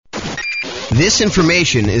This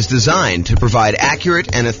information is designed to provide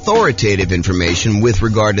accurate and authoritative information with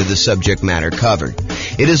regard to the subject matter covered.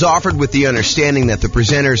 It is offered with the understanding that the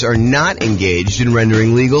presenters are not engaged in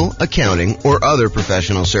rendering legal, accounting, or other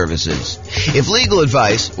professional services. If legal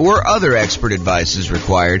advice or other expert advice is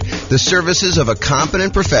required, the services of a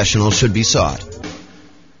competent professional should be sought.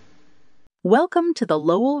 Welcome to the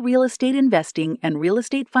Lowell Real Estate Investing and Real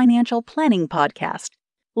Estate Financial Planning Podcast.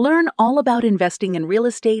 Learn all about investing in real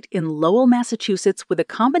estate in Lowell, Massachusetts with a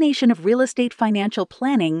combination of real estate financial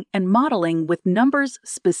planning and modeling with numbers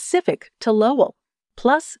specific to Lowell,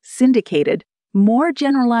 plus syndicated, more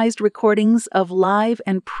generalized recordings of live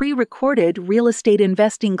and pre-recorded real estate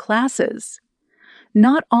investing classes.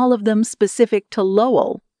 Not all of them specific to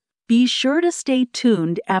Lowell. Be sure to stay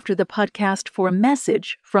tuned after the podcast for a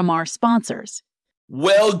message from our sponsors.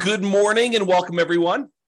 Well, good morning and welcome,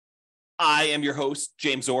 everyone. I am your host,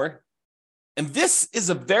 James Orr, and this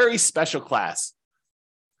is a very special class.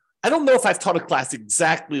 I don't know if I've taught a class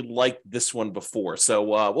exactly like this one before, so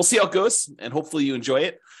we'll see how it goes, and hopefully you enjoy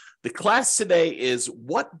it. The class today is,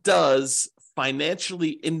 what does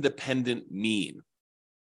financially independent mean?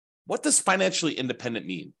 What does financially independent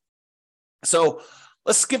mean? So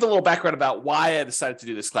let's give a little background about why I decided to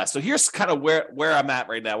do this class. So here's kind of where I'm at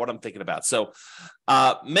right now, what I'm thinking about. So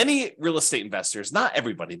many real estate investors, not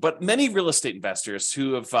everybody, but many real estate investors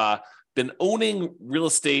who have been owning real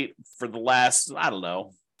estate for the last,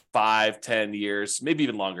 5-10 years, maybe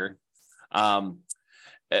even longer,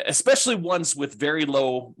 especially ones with very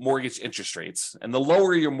low mortgage interest rates. And the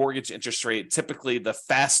lower your mortgage interest rate, typically the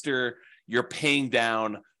faster you're paying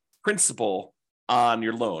down principal on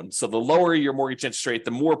your loan. So the lower your mortgage interest rate,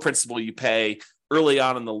 the more principal you pay early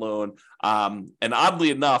on in the loan. And oddly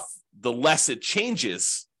enough, the less it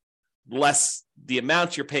changes, less the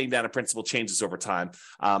amount you're paying down in principal changes over time.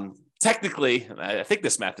 Technically, I think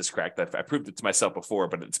this math is correct. I proved it to myself before,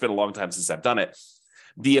 but it's been a long time since I've done it.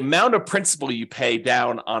 The amount of principal you pay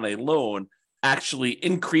down on a loan actually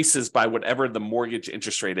increases by whatever the mortgage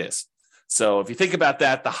interest rate is. So if you think about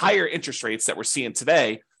that, the higher interest rates that we're seeing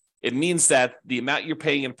today, it means that the amount you're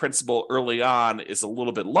paying in principal early on is a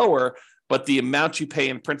little bit lower, but the amount you pay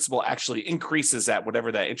in principal actually increases at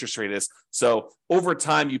whatever that interest rate is. So over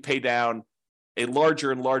time, you pay down a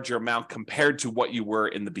larger and larger amount compared to what you were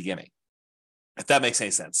in the beginning, if that makes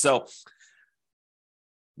any sense. So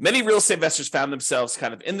many real estate investors found themselves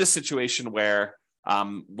kind of in this situation where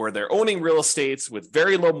they're owning real estates with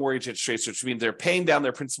very low mortgage interest rates, which means they're paying down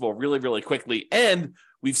their principal really, really quickly. And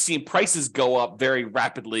we've seen prices go up very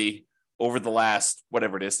rapidly over the last,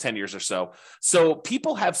 10 years or so. So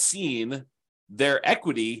people have seen their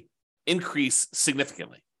equity increase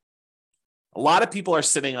significantly. A lot of people are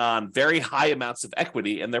sitting on very high amounts of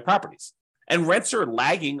equity in their properties, and rents are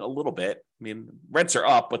lagging a little bit. I mean, rents are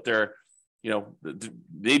up, but they're,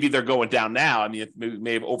 maybe they're going down now. I mean, it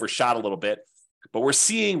may have overshot a little bit, but we're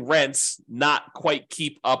seeing rents not quite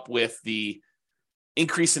keep up with the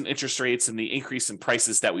increase in interest rates and the increase in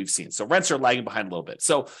prices that we've seen. So rents are lagging behind a little bit.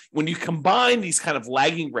 So when you combine these kind of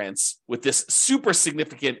lagging rents with this super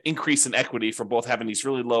significant increase in equity from both having these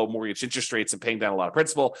really low mortgage interest rates and paying down a lot of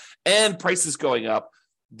principal and prices going up,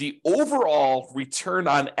 the overall return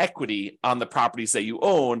on equity on the properties that you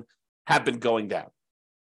own have been going down.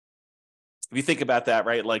 If you think about that,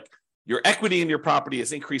 right? Like, your equity in your property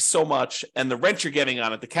has increased so much, and the rent you're getting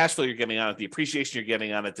on it, the cash flow you're getting on it, the appreciation you're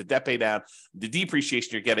getting on it, the debt pay down, the depreciation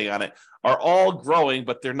you're getting on it are all growing,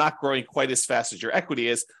 but they're not growing quite as fast as your equity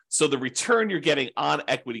is. So the return you're getting on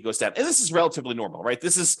equity goes down. And this is relatively normal, right?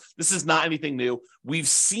 This is not anything new. We've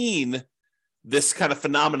seen this kind of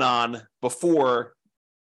phenomenon before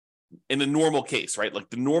in a normal case, right? Like,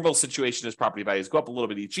 the normal situation is property values go up a little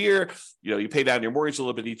bit each year. You pay down your mortgage a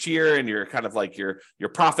little bit each year, and you're kind of like your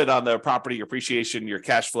profit on the property, your appreciation, your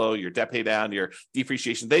cash flow, your debt pay down, your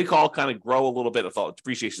depreciation, they all kind of grow a little bit. If all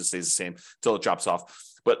depreciation stays the same until it drops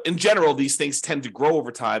off. But in general, these things tend to grow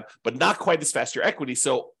over time, but not quite as fast as your equity.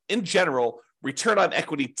 So in general, return on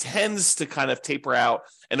equity tends to kind of taper out.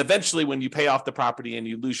 And eventually, when you pay off the property and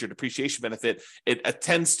you lose your depreciation benefit, it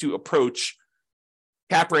tends to approach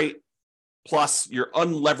cap rate plus your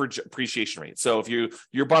unleveraged appreciation rate. So if you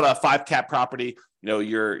bought a 5 cap property,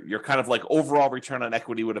 your kind of like overall return on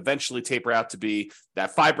equity would eventually taper out to be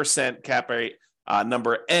that 5% cap rate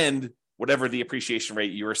number, and whatever the appreciation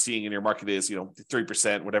rate you are seeing in your market is,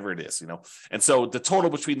 3%, whatever it is, And so the total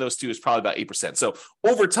between those two is probably about 8%. So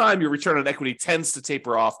over time, your return on equity tends to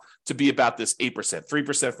taper off to be about this 8%,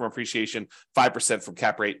 3% from appreciation, 5% from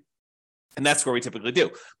cap rate. And that's where we typically do.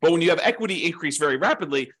 But when you have equity increase very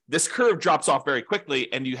rapidly, this curve drops off very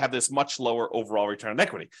quickly, and you have this much lower overall return on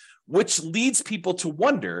equity, which leads people to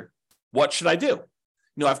wonder, What should I do?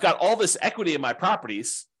 I've got all this equity in my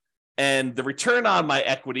properties, and the return on my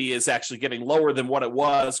equity is actually getting lower than what it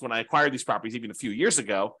was when I acquired these properties even a few years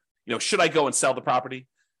ago. Should I go and sell the property?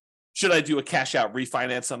 Should I do a cash out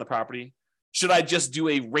refinance on the property? Should I just do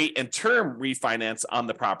a rate and term refinance on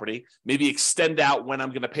the property? Maybe extend out when I'm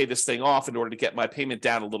going to pay this thing off in order to get my payment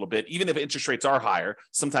down a little bit. Even if interest rates are higher,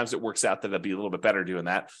 sometimes it works out that it'll be a little bit better doing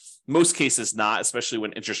that. Most cases not, especially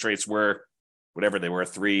when interest rates were whatever they were,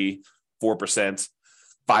 3%, 4%,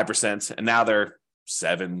 5%, and now they're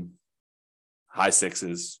 7%, high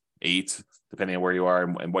 6s, 8%, depending on where you are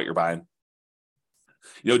and what you're buying.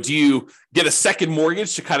 Do you get a second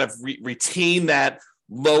mortgage to kind of retain that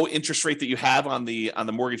low interest rate that you have on the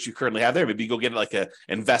mortgage you currently have there? Maybe you go get like a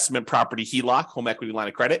investment property HELOC, home equity line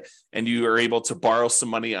of credit, and you are able to borrow some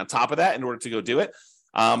money on top of that in order to go do it.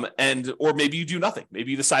 Or maybe you do nothing.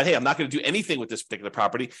 Maybe you decide, hey, I'm not going to do anything with this particular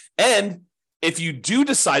property. And if you do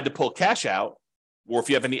decide to pull cash out, or if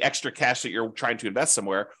you have any extra cash that you're trying to invest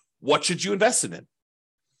somewhere, what should you invest it in?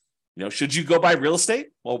 Should you go buy real estate?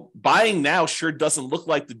 Well, buying now sure doesn't look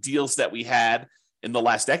like the deals that we had in the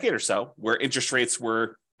last decade or so, where interest rates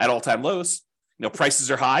were at all-time lows. Prices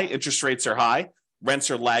are high, interest rates are high, rents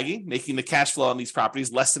are lagging, making the cash flow on these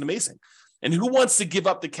properties less than amazing. And who wants to give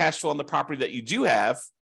up the cash flow on the property that you do have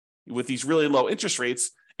with these really low interest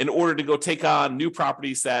rates in order to go take on new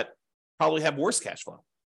properties that probably have worse cash flow?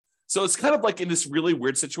 So it's kind of like in this really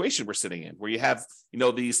weird situation we're sitting in, where you have,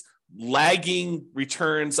 these lagging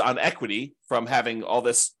returns on equity from having all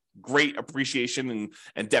this great appreciation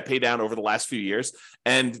and debt pay down over the last few years.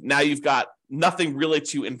 And now you've got nothing really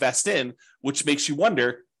to invest in, which makes you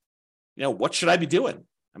wonder, what should I be doing?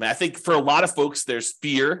 I think for a lot of folks, there's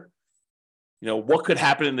fear. What could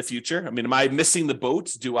happen in the future? Am I missing the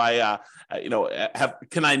boat? Do I,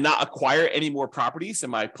 can I not acquire any more properties in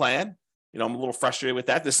my plan? I'm a little frustrated with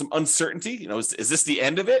that. There's some uncertainty. Is this the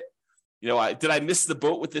end of it? Did I miss the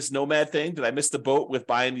boat with this nomad thing? Did I miss the boat with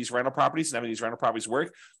buying these rental properties and having these rental properties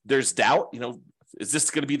work? There's doubt. Is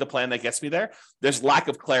this going to be the plan that gets me there? There's lack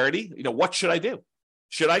of clarity. What should I do?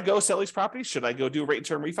 Should I go sell these properties? Should I go do a rate and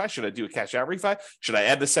term refi? Should I do a cash out refi? Should I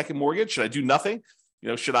add the second mortgage? Should I do nothing?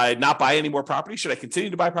 Should I not buy any more properties? Should I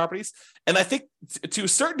continue to buy properties? And I think to a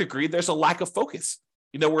certain degree, there's a lack of focus.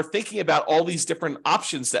 We're thinking about all these different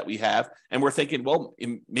options that we have, and we're thinking, well,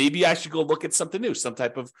 maybe I should go look at something new, some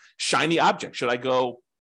type of shiny object. Should I go,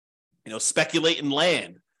 speculate in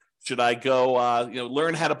land? Should I go,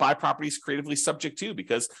 learn how to buy properties creatively subject to?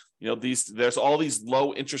 Because, there's all these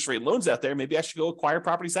low interest rate loans out there. Maybe I should go acquire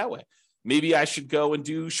properties that way. Maybe I should go and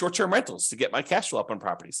do short-term rentals to get my cash flow up on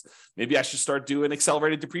properties. Maybe I should start doing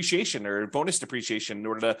accelerated depreciation or bonus depreciation in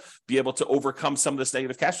order to be able to overcome some of this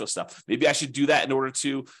negative cash flow stuff. Maybe I should do that in order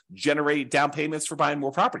to generate down payments for buying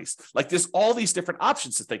more properties. Like there's all these different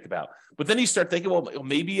options to think about. But then you start thinking, well,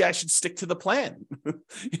 maybe I should stick to the plan.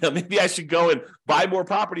 Maybe I should go and buy more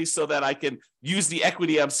properties so that I can use the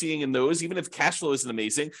equity I'm seeing in those, even if cash flow isn't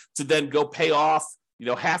amazing, to then go pay off,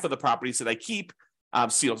 half of the properties that I keep.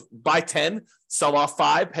 Buy 10, sell off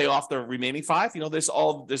 5, pay off the remaining 5.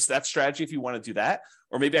 There's that strategy if you want to do that.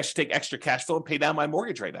 Or maybe I should take extra cash flow and pay down my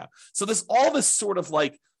mortgage right now. So there's all this sort of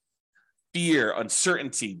like fear,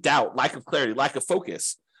 uncertainty, doubt, lack of clarity, lack of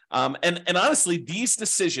focus. And honestly, these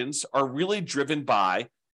decisions are really driven by,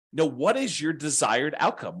 what is your desired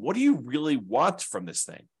outcome? What do you really want from this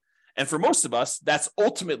thing? And for most of us, that's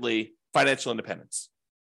ultimately financial independence.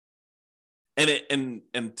 And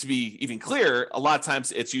to be even clearer, a lot of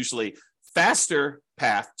times it's usually faster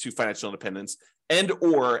path to financial independence and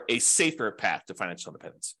or a safer path to financial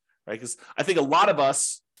independence, right? Because I think a lot of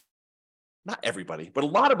us, not everybody, but a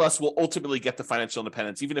lot of us will ultimately get to financial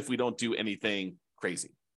independence, even if we don't do anything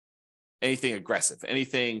crazy, anything aggressive,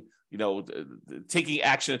 anything, taking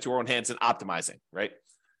action into our own hands and optimizing, right?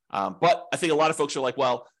 But I think a lot of folks are like,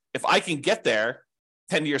 well, if I can get there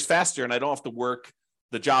 10 years faster and I don't have to work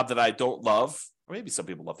the job that I don't love, or maybe some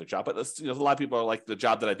people love their job, but a lot of people are like the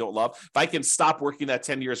job that I don't love. If I can stop working that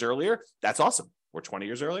 10 years earlier, that's awesome. Or 20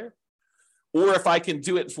 years earlier. Or if I can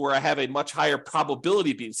do it where I have a much higher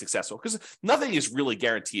probability of being successful, because nothing is really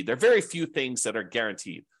guaranteed. There are very few things that are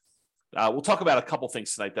guaranteed. We'll talk about a couple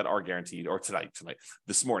things tonight that are guaranteed, or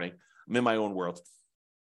this morning. I'm in my own world.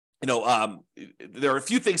 There are a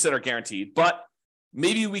few things that are guaranteed, but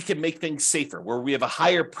maybe we can make things safer where we have a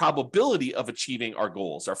higher probability of achieving our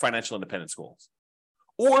goals, our financial independence goals.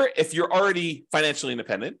 Or if you're already financially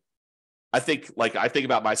independent, I think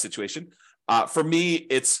about my situation. For me,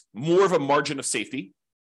 it's more of a margin of safety.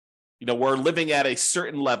 We're living at a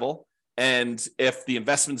certain level, and if the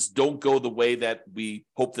investments don't go the way that we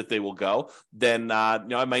hope that they will go, then I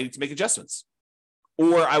might need to make adjustments.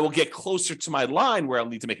 or I will get closer to my line where I'll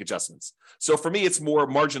need to make adjustments. So for me, it's more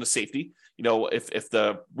margin of safety. If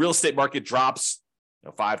the real estate market drops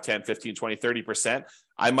 5, 10, 15, 20, 30%,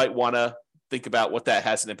 I might want to think about what that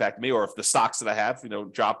has an impact on me. Or if the stocks that I have,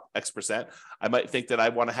 drop X percent, I might think that I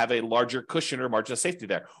want to have a larger cushion or margin of safety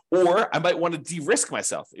there. Or I might want to de-risk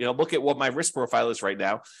myself, look at what my risk profile is right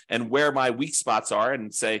now and where my weak spots are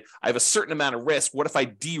and say, I have a certain amount of risk. What if I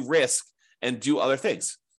de-risk and do other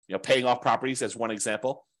things? Paying off properties as one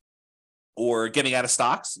example, or getting out of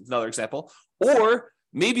stocks is another example. Or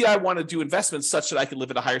maybe I want to do investments such that I can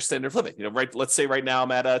live at a higher standard of living. Let's say right now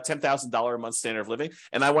I'm at a $10,000 a month standard of living,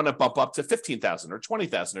 and I want to bump up to $15,000 or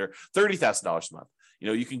 $20,000 or $30,000 a month.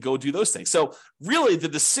 You can go do those things. So really, the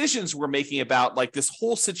decisions we're making about like this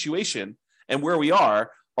whole situation and where we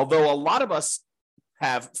are, although a lot of us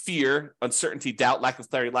have fear, uncertainty, doubt, lack of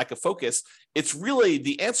clarity, lack of focus, it's really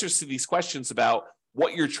the answers to these questions about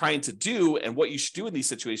what you're trying to do and what you should do in these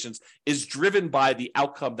situations is driven by the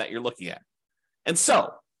outcome that you're looking at. And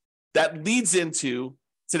so that leads into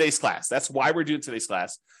today's class. That's why we're doing today's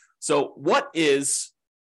class. So what is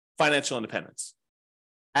financial independence?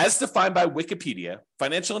 As defined by Wikipedia,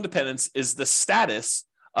 financial independence is the status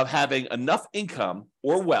of having enough income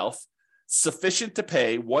or wealth sufficient to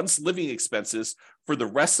pay one's living expenses for the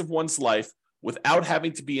rest of one's life without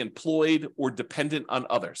having to be employed or dependent on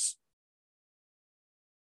others.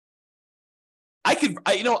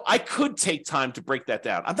 I could take time to break that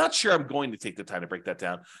down. I'm not sure I'm going to take the time to break that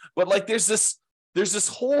down, but like there's this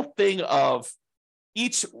whole thing of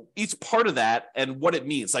each part of that and what it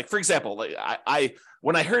means. Like, for example, like I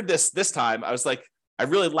when I heard this time, I was like, I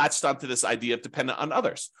really latched onto this idea of dependent on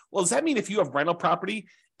others. Well, does that mean if you have rental property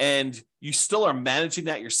and you still are managing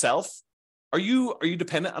that yourself, are you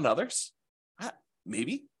dependent on others?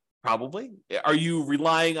 Maybe, probably. Are you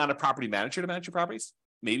relying on a property manager to manage your properties?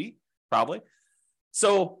 Maybe, probably.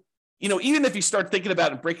 So, even if you start thinking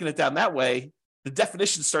about it and breaking it down that way, the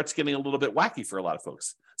definition starts getting a little bit wacky for a lot of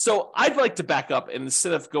folks. So I'd like to back up, and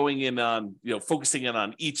instead of going in on, focusing in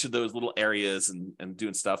on each of those little areas and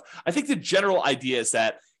doing stuff, I think the general idea is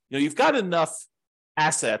that, you've got enough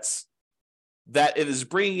assets that it is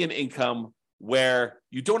bringing in income where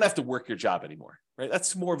you don't have to work your job anymore, right?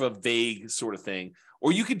 That's more of a vague sort of thing.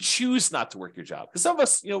 Or you could choose not to work your job. Because some of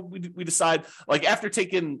us, we decide, like after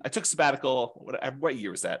I took sabbatical, what year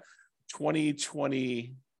was that?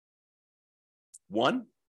 2021?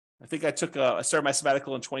 I think I started my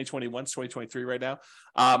sabbatical in 2021, it's 2023 right now.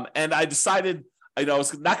 And I decided, I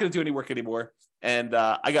was not going to do any work anymore. And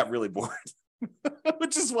I got really bored,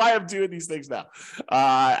 which is why I'm doing these things now.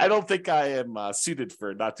 I don't think I am suited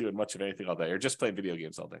for not doing much of anything all day or just playing video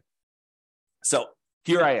games all day. So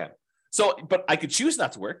here I am. So, but I could choose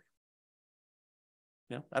not to work.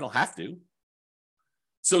 I don't have to.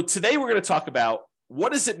 So today we're going to talk about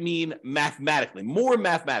what does it mean mathematically, more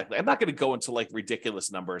mathematically. I'm not going to go into like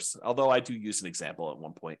ridiculous numbers, although I do use an example at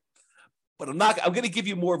one point. But I'm going to give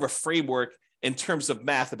you more of a framework in terms of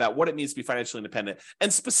math about what it means to be financially independent.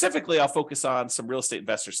 And specifically, I'll focus on some real estate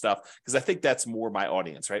investor stuff because I think that's more my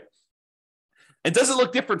audience, right? And does it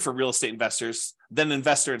look different for real estate investors than an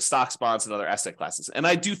investor in stocks, bonds, and other asset classes? And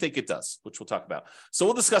I do think it does, which we'll talk about. So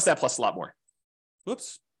we'll discuss that plus a lot more.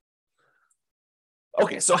 Whoops.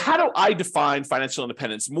 Okay, so how do I define financial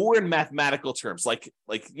independence more in mathematical terms? Like,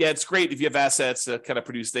 yeah, it's great if you have assets to kind of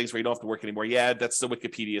produce things where you don't have to work anymore. Yeah, that's the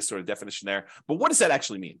Wikipedia sort of definition there. But what does that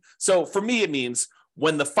actually mean? So for me, it means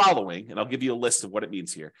when the following, and I'll give you a list of what it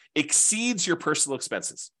means here, exceeds your personal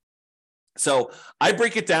expenses. So I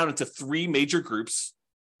break it down into three major groups.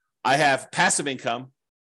 I have passive income,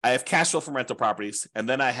 I have cash flow from rental properties, and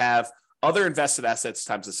then I have other invested assets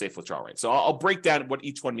times the safe withdrawal rate. So I'll break down what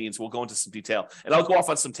each one means. We'll go into some detail, and I'll go off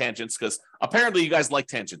on some tangents because apparently you guys like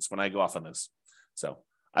tangents when I go off on this. So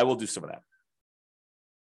I will do some of that.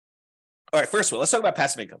 All right, first of all, let's talk about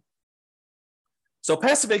passive income. So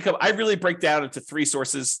passive income, I really break down into three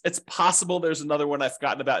sources. It's possible there's another one I've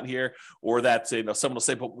forgotten about in here, or that someone will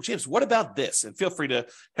say, "But James, what about this?" And feel free to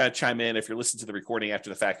kind of chime in if you're listening to the recording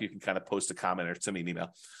after the fact. You can kind of post a comment or send me an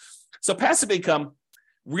email. So passive income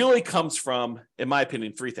really comes from, in my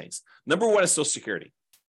opinion, three things. Number one is Social Security.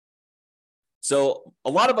 So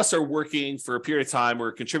a lot of us are working for a period of time,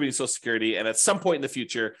 we're contributing to Social Security, and at some point in the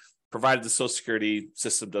future, provided the Social Security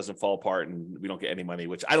system doesn't fall apart and we don't get any money,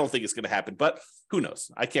 which I don't think is going to happen, but who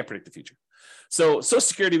knows? I can't predict the future. So Social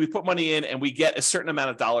Security, we put money in and we get a certain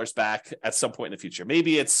amount of dollars back at some point in the future.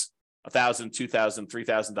 Maybe it's $1,000, $2,000,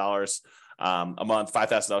 $3,000 a month,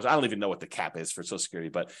 $5,000. I don't even know what the cap is for Social Security,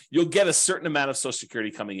 but you'll get a certain amount of Social Security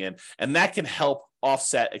coming in, and that can help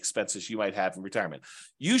offset expenses you might have in retirement.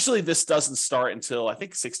 Usually this doesn't start until I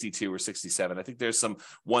think 62 or 67. I think there's some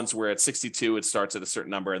ones where at 62 it starts at a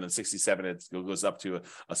certain number, and then 67 it goes up to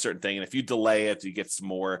a certain thing. And if you delay it, you get some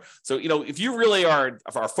more. So, if you really are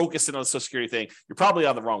focusing on the Social Security thing, you're probably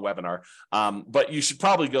on the wrong webinar. But you should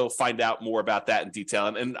probably go find out more about that in detail.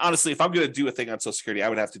 And honestly, if I'm going to do a thing on Social Security, I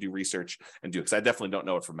would have to do research and do it, because I definitely don't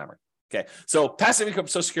know it from memory. Okay, so passive income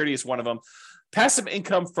Social Security is one of them. Passive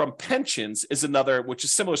income from pensions is another, which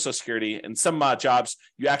is similar to Social Security. In some jobs,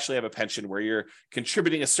 you actually have a pension where you're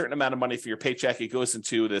contributing a certain amount of money for your paycheck. It goes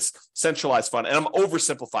into this centralized fund. And I'm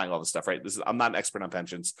oversimplifying all this stuff, right? I'm not an expert on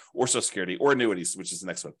pensions or Social Security or annuities, which is the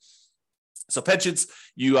next one. So pensions,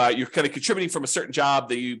 you're kind of contributing from a certain job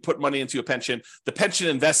that you put money into a pension. The pension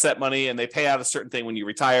invests that money and they pay out a certain thing when you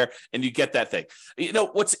retire, and you get that thing.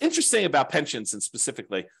 What's interesting about pensions, and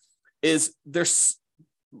specifically, is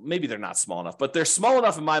maybe they're not small enough, but they're small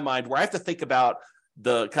enough in my mind where I have to think about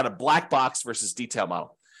the kind of black box versus detail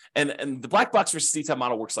model. And the black box versus detail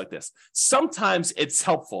model works like this. Sometimes it's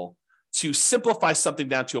helpful to simplify something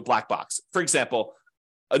down to a black box. For example,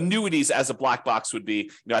 annuities as a black box would be,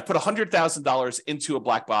 I put $100,000 into a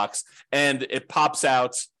black box and it pops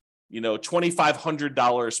out,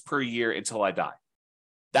 $2,500 per year until I die.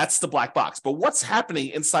 That's the black box. But what's happening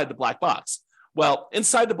inside the black box? Well,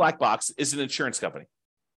 inside the black box is an insurance company.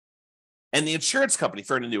 And the insurance company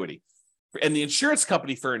for an annuity,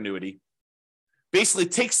 basically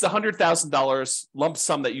takes the $100,000 lump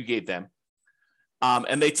sum that you gave them,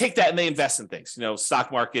 and they take that and they invest in things,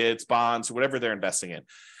 stock markets, bonds, whatever they're investing in.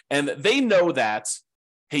 And they know that,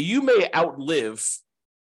 hey, you may outlive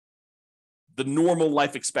the normal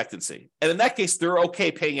life expectancy. And in that case, they're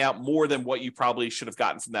okay paying out more than what you probably should have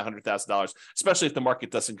gotten from that $100,000, especially if the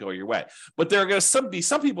market doesn't go your way. But there are going to be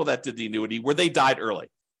some people that did the annuity where they died early.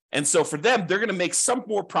 And so for them, they're going to make some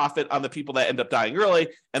more profit on the people that end up dying early,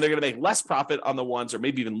 and they're going to make less profit on the ones, or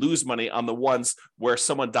maybe even lose money on the ones where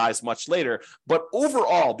someone dies much later. But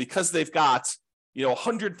overall, because they've got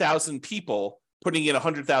 100,000 people putting in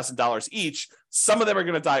 $100,000 each, some of them are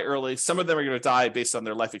going to die early, some of them are going to die based on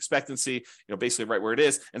their life expectancy, basically right where it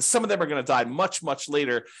is, and some of them are going to die much, much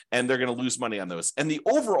later, and they're going to lose money on those. And the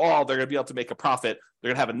overall, they're going to be able to make a profit. They're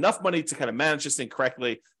going to have enough money to kind of manage this thing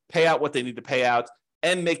correctly, pay out what they need to pay out,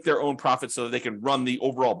 and make their own profit so that they can run the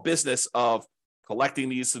overall business of collecting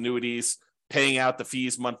these annuities, paying out the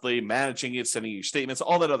fees monthly, managing it, sending you statements,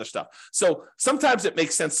 all that other stuff. So sometimes it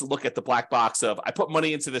makes sense to look at the black box of, I put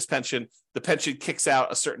money into this pension, the pension kicks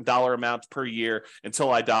out a certain dollar amount per year until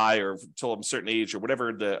I die, or until I'm a certain age, or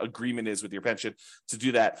whatever the agreement is with your pension to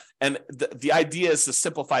do that. And the idea is to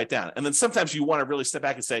simplify it down. And then sometimes you want to really step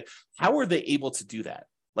back and say, how are they able to do that?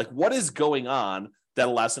 Like, what is going on that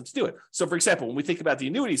allows them to do it? So for example, when we think about the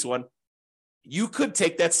annuities one, you could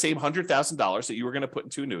take that same $100,000 that you were going to put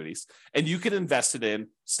into annuities, and you could invest it in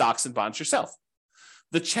stocks and bonds yourself.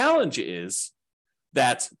 The challenge is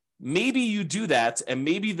that maybe you do that, and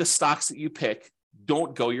maybe the stocks that you pick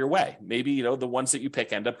don't go your way. Maybe, the ones that you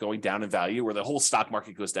pick end up going down in value, or the whole stock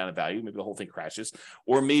market goes down in value. Maybe the whole thing crashes,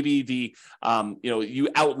 or maybe you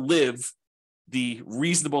outlive the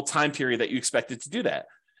reasonable time period that you expected to do that.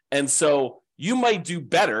 And so you might do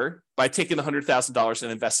better by taking the $100,000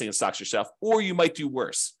 and investing in stocks yourself, or you might do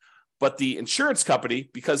worse. But the insurance company,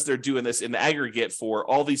 because they're doing this in the aggregate for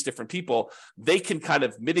all these different people, they can kind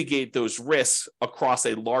of mitigate those risks across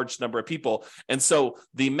a large number of people. And so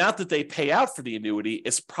the amount that they pay out for the annuity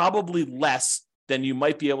is probably less than you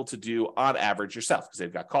might be able to do on average yourself, because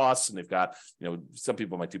they've got costs and they've got, some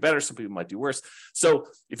people might do better, some people might do worse. So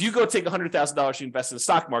if you go take $100,000, you invest in the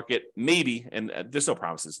stock market, maybe, and there's no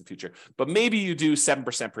promises in the future, but maybe you do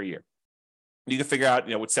 7% per year. You can figure out,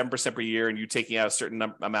 with 7% per year and you taking out a certain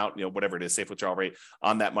amount, whatever it is, safe withdrawal rate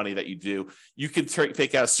on that money that you do, you can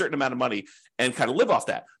take out a certain amount of money and kind of live off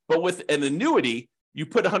that. But with an annuity, you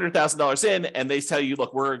put $100,000 in and they tell you,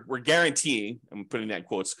 look, we're guaranteeing, I'm putting that in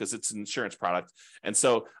quotes because it's an insurance product. And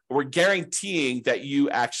so we're guaranteeing that you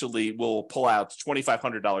actually will pull out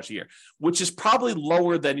 $2,500 a year, which is probably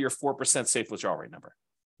lower than your 4% safe withdrawal rate number.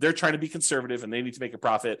 They're trying to be conservative and they need to make a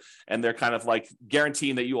profit. And they're kind of like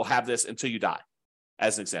guaranteeing that you will have this until you die,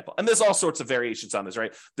 as an example. And there's all sorts of variations on this,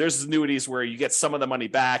 right? There's annuities where you get some of the money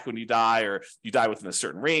back when you die, or you die within a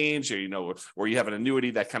certain range, or, or you have an annuity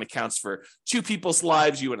that kind of counts for two people's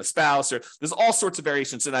lives, you and a spouse, or there's all sorts of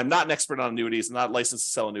variations. And I'm not an expert on annuities, I'm not licensed to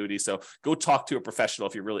sell annuities. So go talk to a professional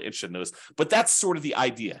if you're really interested in those. But that's sort of the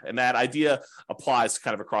idea. And that idea applies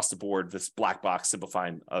kind of across the board, this black box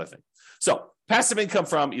simplifying other thing. So passive income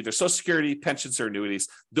from either Social Security, pensions, or annuities,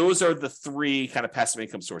 those are the three kind of passive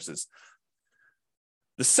income sources.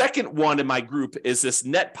 The second one in my group is this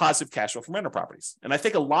net positive cash flow from rental properties. And I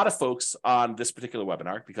think a lot of folks on this particular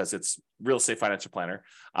webinar, because it's Real Estate Financial Planner,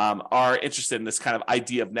 are interested in this kind of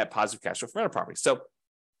idea of net positive cash flow from rental properties. So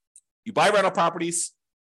you buy rental properties.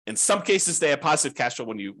 In some cases, they have positive cash flow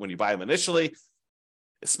when you buy them initially,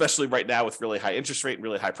 especially right now with really high interest rate and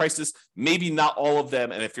really high prices. Maybe not all of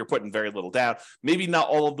them, and if you're putting very little down, maybe not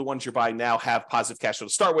all of the ones you're buying now have positive cash flow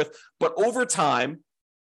to start with, but over time,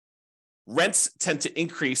 rents tend to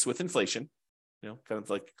increase with inflation, kind of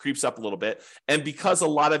like creeps up a little bit. And because a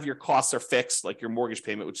lot of your costs are fixed, like your mortgage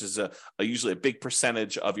payment, which is usually a big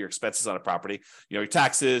percentage of your expenses on a property, your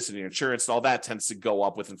taxes and your insurance and all that tends to go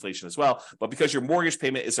up with inflation as well. But because your mortgage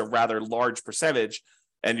payment is a rather large percentage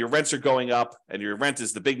and your rents are going up and your rent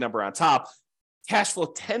is the big number on top, cash flow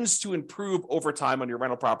tends to improve over time on your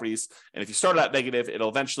rental properties. And if you start out negative, it'll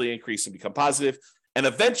eventually increase and become positive. And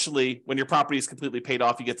eventually, when your property is completely paid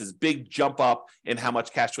off, you get this big jump up in how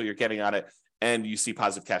much cash flow you're getting on it, and you see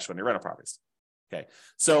positive cash flow on your rental properties. Okay,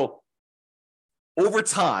 so over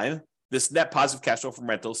time, this net positive cash flow from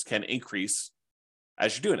rentals can increase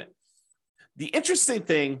as you're doing it. The interesting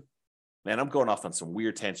thing, man, I'm going off on some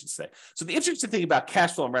weird tangents today. So the interesting thing about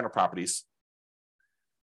cash flow and rental properties,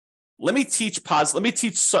 let me teach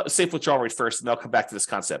safe withdrawal rate first, and I'll come back to this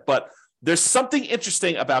concept. But there's something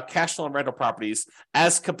interesting about cash flow and rental properties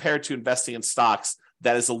as compared to investing in stocks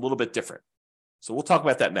that is a little bit different. So we'll talk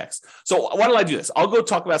about that next. So why don't I do this? I'll go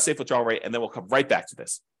talk about safe withdrawal rate, and then we'll come right back to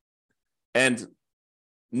this. And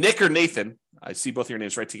Nick or Nathan, I see both your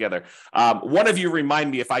names right together. One of you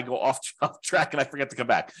remind me if I go off track and I forget to come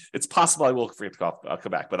back. It's possible I will forget to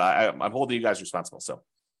come back, but I'm holding you guys responsible. So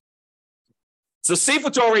safe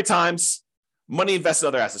withdrawal rate times money invested in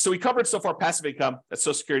other assets. So we covered so far passive income, that's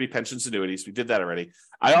Social Security, pensions, annuities. We did that already.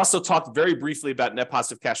 I also talked very briefly about net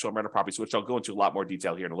positive cash flow and rental properties, which I'll go into a lot more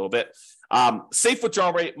detail here in a little bit. Safe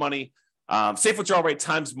withdrawal rate money, safe withdrawal rate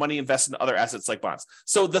times money invested in other assets like bonds.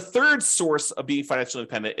 So the third source of being financially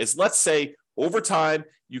independent is, let's say over time,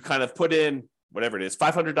 you kind of put in whatever it is,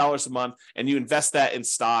 $500 a month, and you invest that in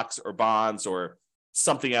stocks or bonds or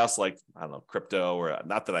something else like, I don't know, crypto, or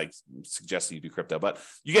not that I suggest that you do crypto, but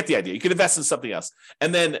you get the idea. You can invest in something else.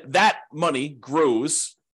 And then that money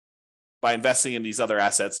grows by investing in these other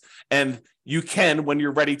assets. And you can, when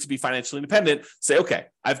you're ready to be financially independent, say, okay,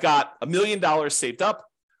 I've got $1 million saved up.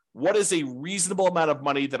 What is a reasonable amount of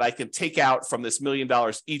money that I can take out from this $1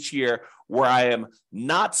 million each year where I am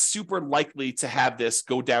not super likely to have this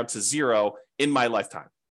go down to zero in my lifetime?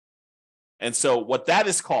 And so what that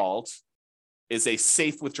is called is a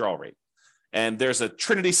safe withdrawal rate. And there's a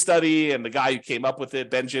Trinity study, and the guy who came up with it,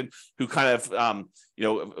 Benjamin, who kind of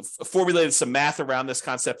formulated some math around this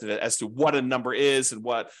concept as to what a number is and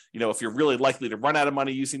what, if you're really likely to run out of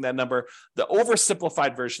money using that number. The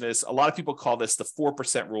oversimplified version is, a lot of people call this the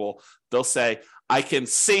 4% rule. They'll say, I can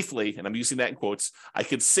safely, and I'm using that in quotes, I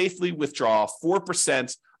can safely withdraw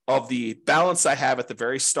 4% of the balance I have at the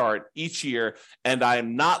very start each year, and I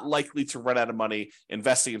am not likely to run out of money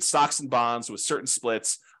investing in stocks and bonds with certain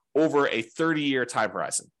splits over a 30-year time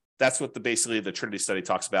horizon. That's what basically the Trinity study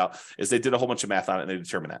talks about, is they did a whole bunch of math on it and they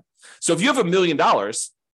determined that. So if you have $1 million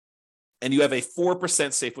and you have a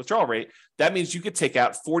 4% safe withdrawal rate, that means you could take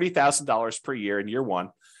out $40,000 per year in year one.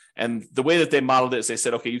 And the way that they modeled it is they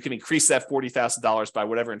said, okay, you can increase that $40,000 by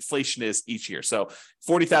whatever inflation is each year. So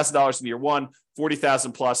 $40,000 in year one,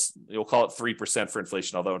 $40,000 plus, you'll call it 3% for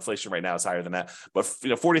inflation, although inflation right now is higher than that. But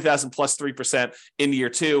 $40,000 plus 3% in year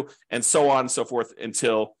two, and so on and so forth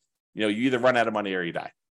until you either run out of money or you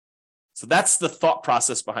die. So that's the thought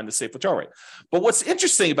process behind the safe withdrawal rate. But what's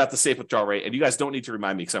interesting about the safe withdrawal rate, and you guys don't need to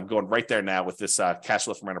remind me because I'm going right there now with this cash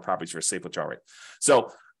flow from rental properties for a safe withdrawal rate.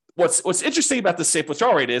 So what's interesting about the safe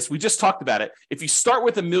withdrawal rate is, we just talked about it. If you start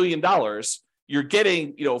with $1 million, you're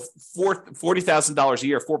getting $40,000 a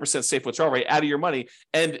year, 4% safe withdrawal rate out of your money.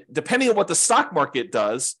 And depending on what the stock market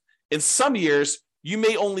does, in some years, you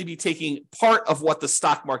may only be taking part of what the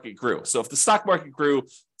stock market grew. So if the stock market grew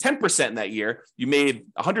 10% in that year, you made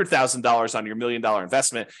 $100,000 on your $1 million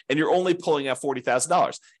investment, and you're only pulling out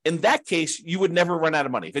 $40,000. In that case, you would never run out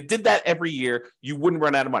of money. If it did that every year, you wouldn't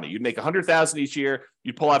run out of money. You'd make $100,000 each year,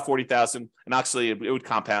 you'd pull out $40,000, and actually it would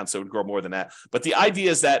compound, so it would grow more than that. But the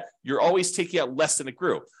idea is that you're always taking out less than it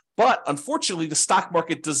grew. But unfortunately, the stock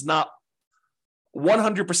market does not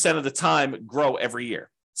 100% of the time grow every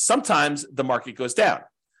year. Sometimes the market goes down.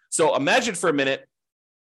 So imagine for a minute,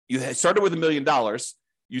 you started with $1 million.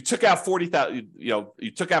 You took out 40,000,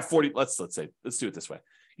 you took out 40, let's do it this way.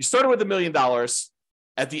 You started with $1 million.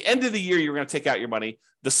 At the end of the year, you're going to take out your money.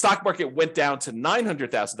 The stock market went down to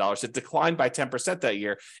 $900,000. It declined by 10% that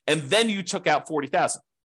year. And then you took out 40,000.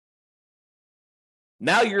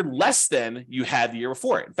 Now you're less than you had the year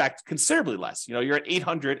before. In fact, considerably less. You're at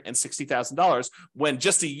 $860,000 when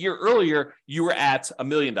just a year earlier you were at $1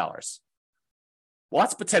 million. Well,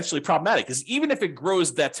 that's potentially problematic because even if it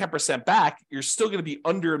grows that 10% back, you're still going to be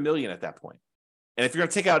under $1 million at that point. And if you're going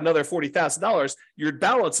to take out another $40,000, your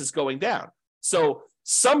balance is going down. So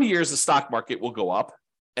some years the stock market will go up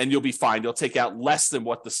and you'll be fine. You'll take out less than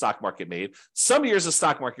what the stock market made. Some years the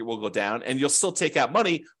stock market will go down and you'll still take out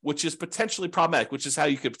money, which is potentially problematic, which is how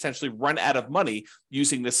you could potentially run out of money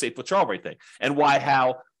using this safe withdrawal rate thing. And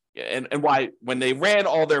why when they ran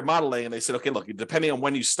all their modeling and they said, okay, look, depending on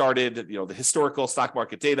when you started, the historical stock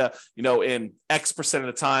market data, in X percent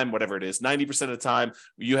of the time, whatever it is, 90% of the time,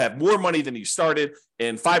 you have more money than you started.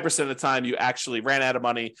 And 5% of the time, you actually ran out of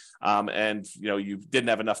money and you didn't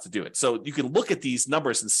have enough to do it. So you can look at these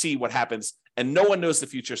numbers and see what happens. And no one knows the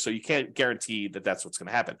future, so you can't guarantee that that's what's going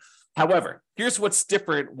to happen. However, here's what's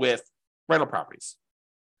different with rental properties.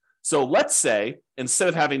 So let's say instead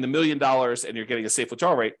of having the $1 million and you're getting a safe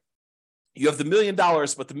withdrawal rate, you have the $1 million,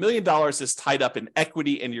 but the $1 million is tied up in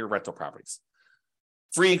equity in your rental properties,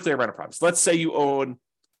 free and clear rental properties. Let's say you own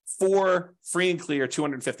 4 free and clear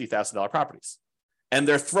 $250,000 properties, and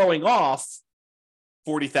they're throwing off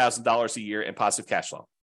 $40,000 a year in positive cash flow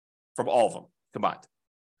from all of them combined.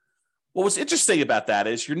 Well, what's interesting about that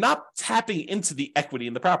is you're not tapping into the equity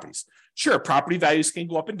in the properties. Sure, property values can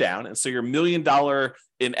go up and down, and so your $1 million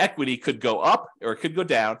in equity could go up or it could go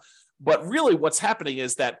down. But really what's happening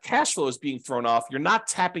is that cash flow is being thrown off. You're not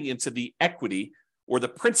tapping into the equity or the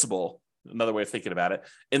principal, another way of thinking about it,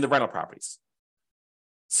 in the rental properties.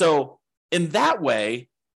 So in that way,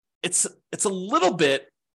 it's a little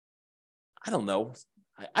bit, I don't know,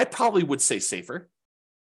 I probably would say safer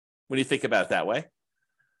when you think about it that way.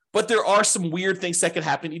 But there are some weird things that could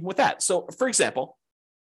happen even with that. So for example,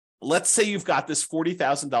 let's say you've got this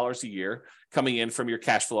 $40,000 a year coming in from your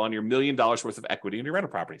cash flow on your $1 million worth of equity in your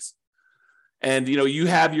rental properties. And you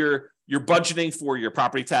have your budgeting for your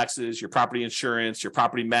property taxes, your property insurance, your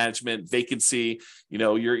property management, vacancy,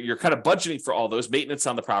 you're kind of budgeting for all those, maintenance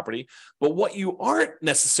on the property. But what you aren't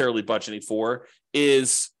necessarily budgeting for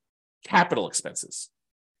is capital expenses.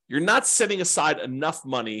 You're not setting aside enough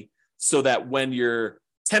money so that when your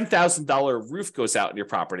 $10,000 roof goes out in your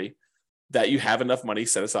property, that you have enough money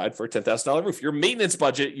set aside for a $10,000 roof. Your maintenance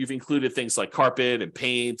budget, you've included things like carpet and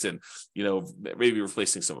paint and, maybe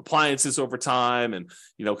replacing some appliances over time and,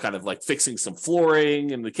 kind of like fixing some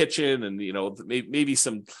flooring in the kitchen and, maybe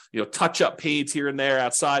some, touch up paint here and there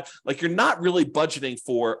outside. Like you're not really budgeting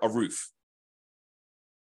for a roof.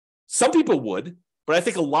 Some people would, but I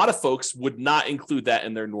think a lot of folks would not include that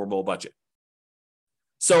in their normal budget.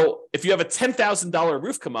 So if you have a $10,000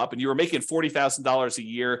 roof come up and you were making $40,000 a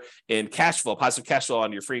year in cash flow, positive cash flow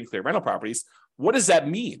on your free and clear rental properties, what does that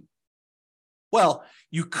mean? Well,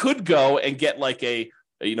 you could go and get like a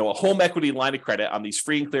home equity line of credit on these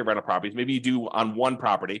free and clear rental properties. Maybe you do on one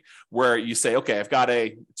property where you say, okay,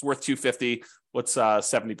 it's worth $250. What's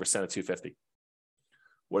 70% of $250?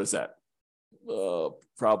 What is that?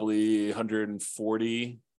 Probably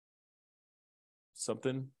 140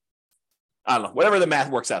 something. I don't know, whatever the math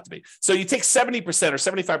works out to be. So you take 70% or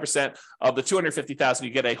 75% of the $250,000, you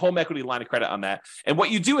get a home equity line of credit on that. And what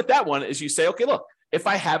you do with that one is you say, okay, look, if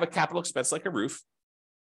I have a capital expense like a roof,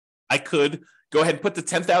 I could go ahead and put the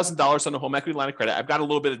 $10,000 on the home equity line of credit. I've got a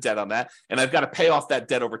little bit of debt on that, and I've got to pay off that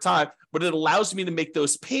debt over time, but it allows me to make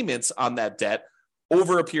those payments on that debt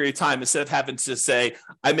over a period of time instead of having to say,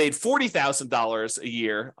 I made $40,000 a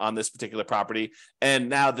year on this particular property, and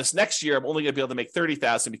now this next year I'm only going to be able to make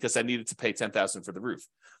 $30,000 because I needed to pay $10,000 for the roof.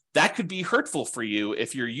 That could be hurtful for you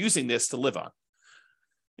if you're using this to live on.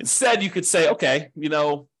 Instead, you could say, okay, I'm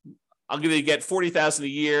going to get $40,000 a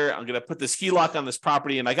year. I'm going to put this HELOC on this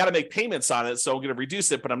property, and I got to make payments on it, so I'm going to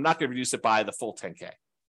reduce it, but I'm not going to reduce it by the full $10K.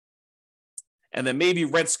 And then maybe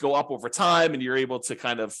rents go up over time, and you're able to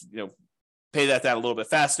kind of, pay that down a little bit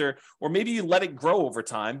faster, or maybe you let it grow over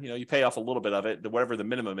time. You pay off a little bit of it, whatever the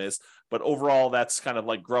minimum is, but overall that's kind of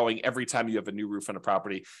like growing every time you have a new roof on a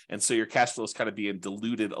property. And so your cash flow is kind of being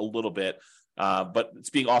diluted a little bit, but it's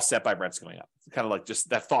being offset by rents going up. It's kind of like just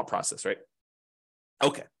that thought process, right?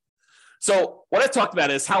 Okay. So what I talked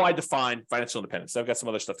about is how I define financial independence. I've got some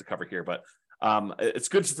other stuff to cover here, but it's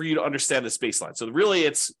good for you to understand this baseline. So really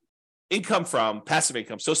it's income from passive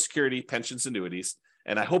income, Social Security, pensions, annuities.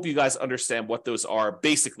 And I hope you guys understand what those are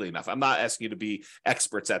basically enough. I'm not asking you to be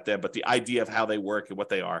experts at them, but the idea of how they work and what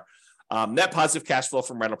they are. Net positive cash flow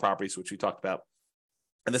from rental properties, which we talked about.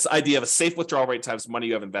 And this idea of a safe withdrawal rate times money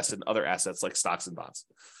you have invested in other assets like stocks and bonds.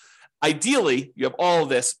 Ideally, you have all of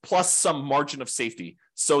this plus some margin of safety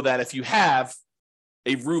so that if you have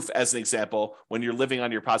a roof as an example, when you're living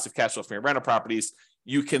on your positive cash flow from your rental properties,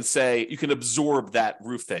 you can say you can absorb that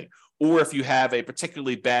roof thing. Or if you have a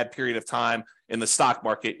particularly bad period of time in the stock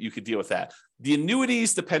market, you could deal with that. The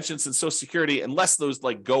annuities, the pensions, and Social Security, unless those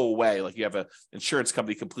like go away, like you have an insurance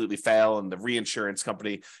company completely fail and the reinsurance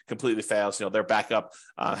company completely fails, their backup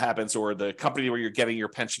happens, or the company where you're getting your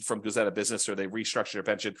pension from goes out of business, or they restructure your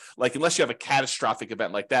pension. Like unless you have a catastrophic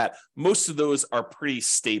event like that, most of those are pretty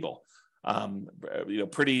stable.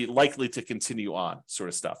 Pretty likely to continue on, sort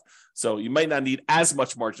of stuff. So you might not need as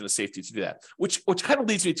much margin of safety to do that, which kind of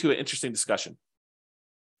leads me to an interesting discussion.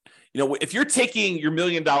 If you're taking your $1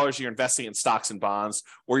 million, you're investing in stocks and bonds,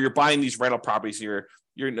 or you're buying these rental properties, you're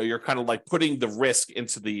kind of like putting the risk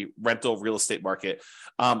into the rental real estate market.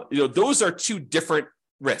 Those are two different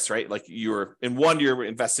risks, right? Like you're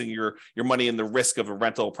investing your money in the risk of a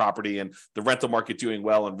rental property and the rental market doing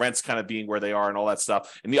well and rents kind of being where they are and all that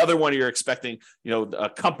stuff. And the other one, you're expecting,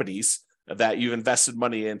 companies that you've invested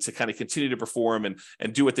money in to kind of continue to perform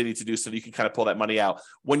and do what they need to do so that you can kind of pull that money out.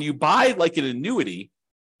 When you buy like an annuity,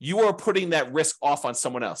 you are putting that risk off on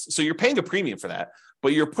someone else. So you're paying a premium for that,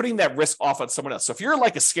 but you're putting that risk off on someone else. So if you're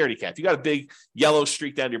like a scaredy cat, if you got a big yellow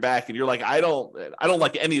streak down your back and you're like, I don't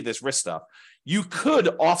like any of this risk stuff, you could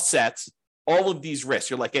offset all of these risks.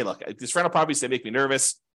 You're like, hey, look, these rental properties, they make me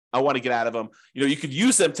nervous. I want to get out of them. You could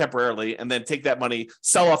use them temporarily and then take that money,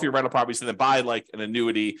 sell off your rental properties, and then buy like an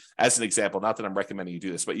annuity as an example. Not that I'm recommending you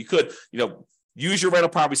do this, but you could, use your rental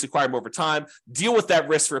properties to acquire them over time, deal with that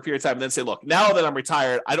risk for a period of time, and then say, look, now that I'm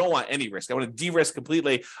retired, I don't want any risk. I want to de-risk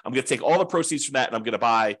completely. I'm going to take all the proceeds from that and I'm going to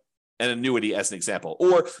buy an annuity as an example.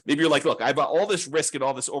 Or maybe you're like, look, I bought all this risk and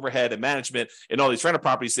all this overhead and management and all these rental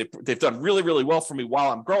properties. They've done really, really well for me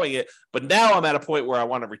while I'm growing it. But now I'm at a point where I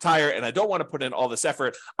want to retire and I don't want to put in all this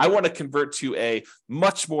effort. I want to convert to a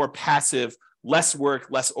much more passive, less work,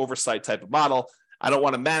 less oversight type of model. I don't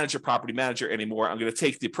want to manage a property manager anymore. I'm going to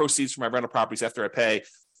take the proceeds from my rental properties after I pay,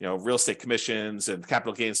 real estate commissions and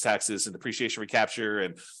capital gains taxes and depreciation recapture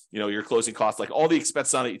and, your closing costs, like all the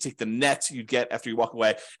expenses on it. You take the net you get after you walk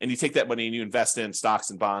away and you take that money and you invest in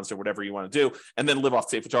stocks and bonds or whatever you want to do, and then live off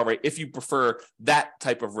safe withdrawal rate if you prefer that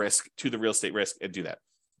type of risk to the real estate risk, and do that.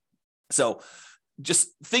 So just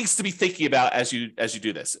things to be thinking about as you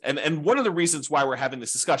do this. And one of the reasons why we're having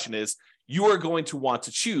this discussion is you are going to want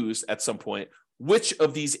to choose at some point which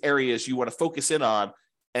of these areas you want to focus in on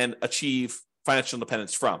and achieve financial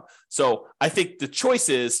independence from. So I think the choice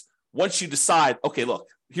is, once you decide, okay, look,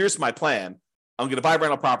 here's my plan. I'm going to buy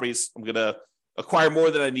rental properties. I'm going to acquire more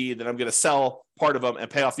than I need. Then I'm going to sell part of them and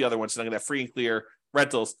pay off the other ones. And I'm going to have free and clear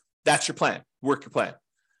rentals. That's your plan. Work your plan.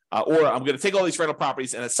 Or I'm going to take all these rental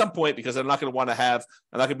properties, and at some point, because I'm not going to want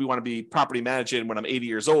to be property managing when I'm 80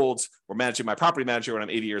 years old, or managing my property manager when I'm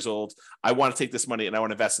 80 years old, I want to take this money and I want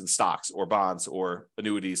to invest in stocks or bonds or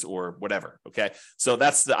annuities or whatever. Okay. So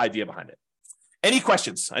that's the idea behind it. Any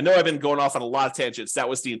questions? I know I've been going off on a lot of tangents. That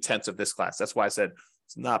was the intent of this class. That's why I said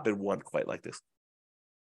it's not been one quite like this.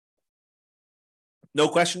 No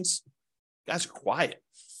questions? You guys are quiet.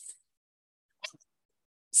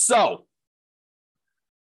 So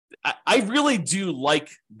I really do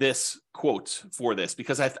like this quote for this,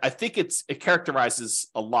 because I think it characterizes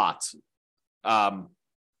a lot.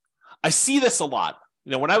 I see this a lot.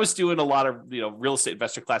 When I was doing a lot of real estate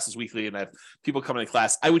investor classes weekly, and I have people coming to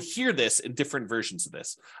class, I would hear this in different versions of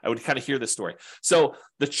this. I would kind of hear this story. So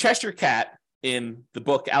the Cheshire Cat in the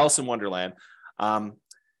book Alice in Wonderland, I'll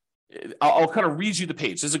kind of read you the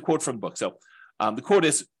page. This is a quote from the book. So the quote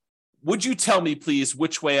is, "Would you tell me, please,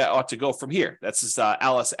 which way I ought to go from here?" That's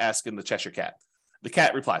Alice asking the Cheshire Cat. The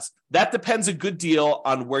cat replies, "That depends a good deal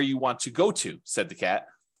on where you want to go to," said the cat.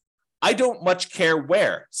 "I don't much care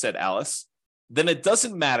where," said Alice. "Then it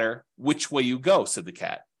doesn't matter which way you go," said the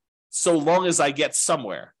cat. "So long as I get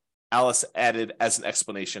somewhere," Alice added as an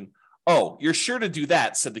explanation. "Oh, you're sure to do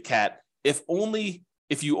that," said the cat, if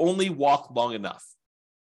you only walk long enough."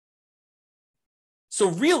 So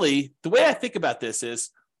really, the way I think about this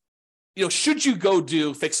is, should you go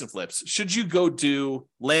do fix and flips? Should you go do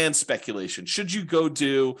land speculation? Should you go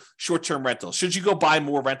do short-term rentals? Should you go buy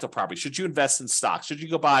more rental property? Should you invest in stocks? Should you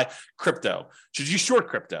go buy crypto? Should you short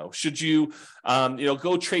crypto? Should you,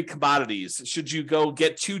 go trade commodities? Should you go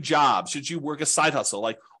get 2 jobs? Should you work a side hustle?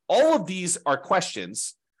 Like, all of these are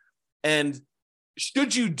questions, and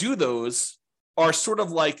should you do those are sort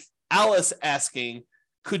of like Alice asking,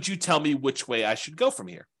 could you tell me which way I should go from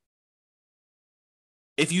here?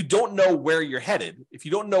 If you don't know where you're headed, if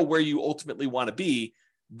you don't know where you ultimately want to be,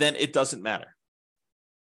 then it doesn't matter,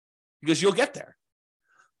 because you'll get there.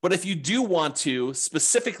 But if you do want to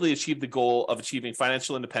specifically achieve the goal of achieving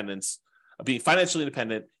financial independence, being financially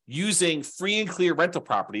independent, using free and clear rental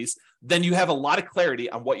properties, then you have a lot of clarity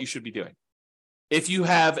on what you should be doing. If you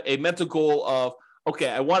have a mental goal of, okay,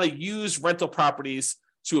 I want to use rental properties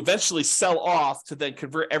to eventually sell off to then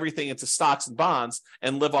convert everything into stocks and bonds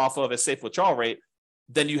and live off of a safe withdrawal rate,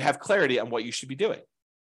 then you have clarity on what you should be doing.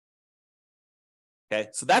 Okay,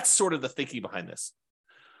 so that's sort of the thinking behind this.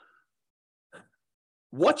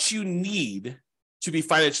 What you need to be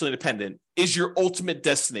financially independent is your ultimate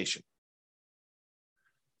destination.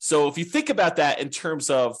 So if you think about that in terms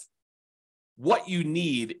of what you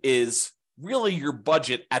need is really your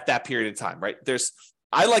budget at that period of time, right?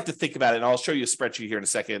 I like to think about it, and I'll show you a spreadsheet here in a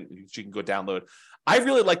second, you can go download. I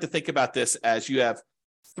really like to think about this as you have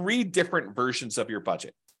 3 different versions of your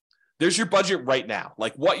budget. There's your budget right now,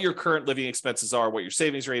 like what your current living expenses are, what your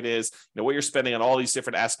savings rate is, what you're spending on all these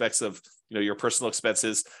different aspects of your personal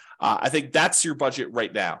expenses. I think that's your budget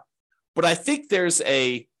right now. But I think there's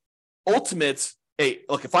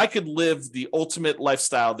look, if I could live the ultimate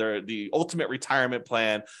lifestyle, the ultimate retirement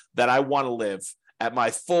plan that I want to live at my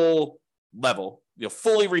full level,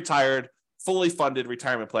 fully retired, fully funded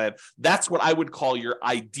retirement plan, that's what I would call your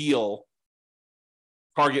ideal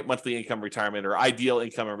target monthly income retirement or ideal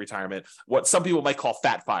income in retirement, what some people might call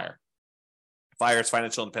Fat FIRE. FIRE is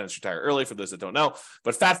financial independence, retire early, for those that don't know.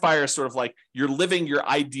 But Fat FIRE is sort of like you're living your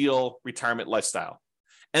ideal retirement lifestyle.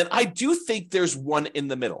 And I do think there's one in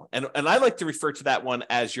the middle. And I like to refer to that one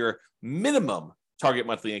as your minimum target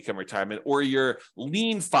monthly income retirement, or your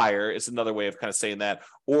lean FIRE is another way of kind of saying that.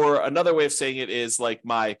 Or another way of saying it is like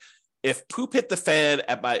if poop hit the fan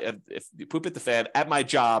at my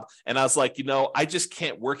job and I was like, I just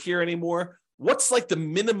can't work here anymore. What's like the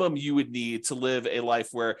minimum you would need to live a life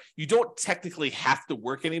where you don't technically have to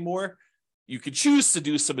work anymore? You could choose to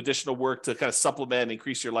do some additional work to kind of supplement and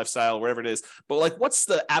increase your lifestyle, whatever it is. But like, what's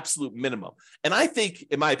the absolute minimum? And I think,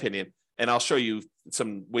 in my opinion, and I'll show you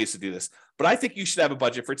some ways to do this, but I think you should have a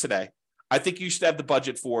budget for today. I think you should have the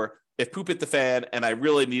budget for if poop hit the fan and I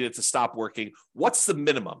really needed to stop working, what's the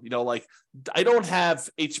minimum? Like I don't have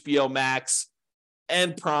HBO Max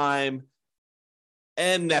and Prime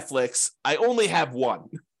and Netflix. I only have one.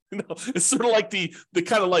 It's sort of like the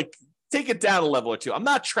kind of like take it down a level or two. I'm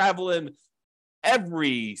not traveling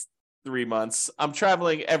every 3 months. I'm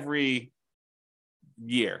traveling every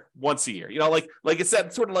year, once a year, like it's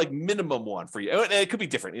that sort of like minimum one for you. And it could be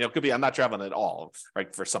different, it could be I'm not traveling at all,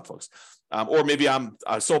 right? For some folks, or maybe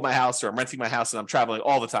I sold my house or I'm renting my house and I'm traveling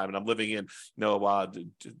all the time and I'm living in,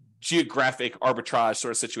 geographic arbitrage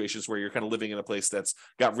sort of situations where you're kind of living in a place that's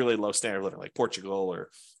got really low standard of living, like Portugal or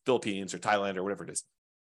Philippines or Thailand or whatever it is.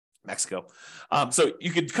 Mexico. So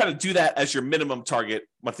you could kind of do that as your minimum target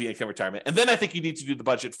monthly income retirement. And then I think you need to do the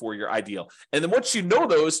budget for your ideal. And then once you know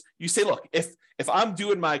those, you say, look, if I'm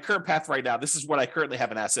doing my current path right now, this is what I currently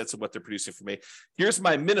have in assets and what they're producing for me. Here's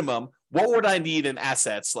my minimum. What would I need in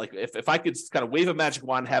assets? Like if I could kind of wave a magic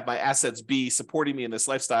wand, have my assets be supporting me in this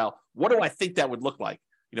lifestyle, what do I think that would look like?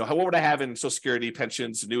 What would I have in Social Security,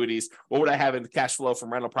 pensions, annuities? What would I have in cash flow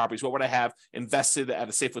from rental properties? What would I have invested at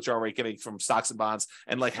a safe withdrawal rate getting from stocks and bonds?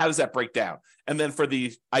 And like, how does that break down? And then for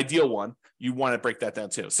the ideal one, you want to break that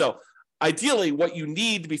down too. So ideally, what you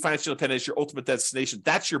need to be financially independent is your ultimate destination.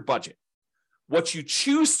 That's your budget. What you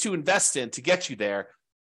choose to invest in to get you there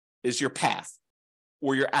is your path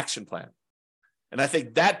or your action plan. And I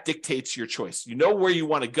think that dictates your choice. You know where you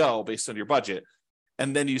want to go based on your budget.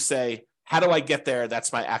 And then you say, how do I get there?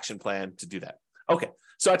 That's my action plan to do that. Okay,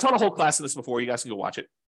 so I taught a whole class on this before. You guys can go watch it.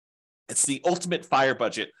 It's the ultimate FIRE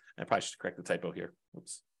budget. I probably should correct the typo here.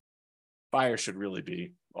 Oops. FIRE should really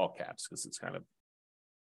be all caps because it's kind of,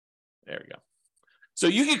 there we go. So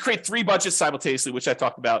you can create 3 budgets simultaneously, which I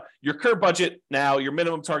talked about. Your current budget now, your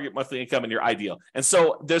minimum target monthly income, and your ideal. And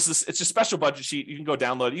so there's this, it's a special budget sheet. You can go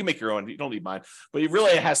download it. You can make your own. You don't need mine. But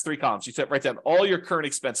it has 3 columns. You write down all your current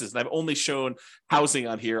expenses. And I've only shown housing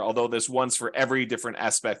on here, although there's ones for every different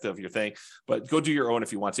aspect of your thing. But go do your own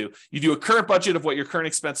if you want to. You do a current budget of what your current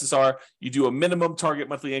expenses are. You do a minimum target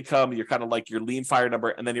monthly income. You're kind of like your lean FIRE number,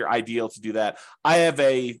 and then your ideal to do that. I have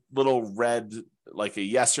a little red, like a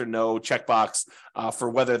yes or no checkbox for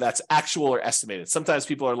whether that's actual or estimated. Sometimes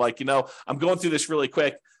people are like, I'm going through this really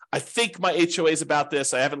quick. I think my HOA is about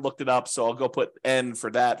this. I haven't looked it up, so I'll go put N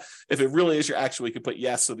for that. If it really is your actual, you can put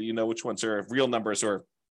yes so that you know which ones are real numbers or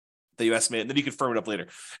that you estimate, and then you can firm it up later.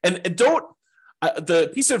 And don't,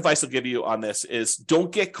 the piece of advice I'll give you on this is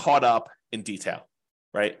don't get caught up in detail,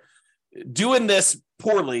 right? Doing this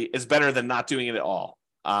poorly is better than not doing it at all.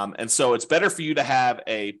 And so it's better for you to have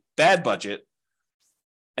a bad budget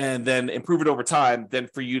and then improve it over time than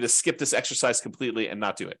for you to skip this exercise completely and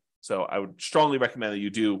not do it. So I would strongly recommend that you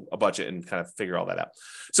do a budget and kind of figure all that out.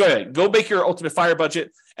 So anyway, go make your ultimate fire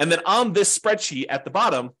budget. And then on this spreadsheet at the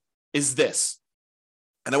bottom is this.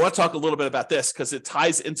 And I want to talk a little bit about this because it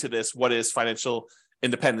ties into this, what is financial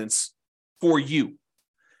independence for you.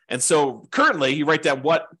 And so currently you write down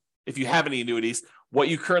what, if you have any annuities, what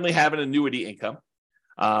you currently have in annuity income.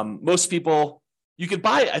 Most people, you can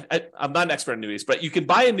buy, I'm not an expert in annuities, but you can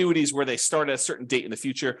buy annuities where they start at a certain date in the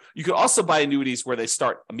future. You can also buy annuities where they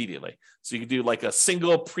start immediately. So you can do like a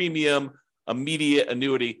single premium immediate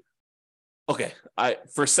annuity. Okay, I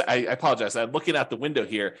apologize. I'm looking out the window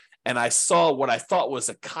here and I saw what I thought was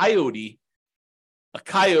a coyote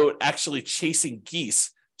actually chasing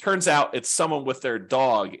geese. Turns out it's someone with their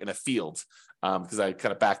dog in a field. Because I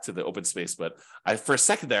kind of back to the open space, but for a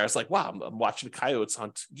second there, I was like, wow, I'm watching coyotes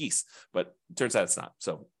hunt geese, but it turns out it's not.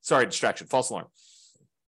 So sorry, distraction, false alarm.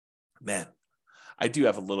 Man, I do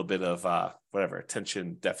have a little bit of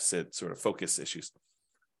attention deficit sort of focus issues.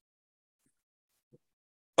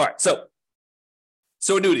 All right, so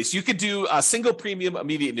annuities, you could do a single premium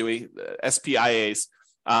immediate annuity, SPIAs,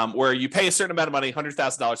 where you pay a certain amount of money,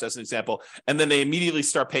 $100,000 as an example, and then they immediately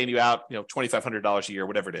start paying you out, $2,500 a year,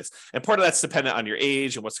 whatever it is. And part of that's dependent on your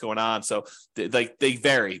age and what's going on. So they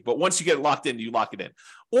vary, but once you get locked in, you lock it in.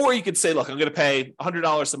 Or you could say, look, I'm going to pay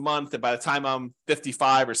 $100 a month, and by the time I'm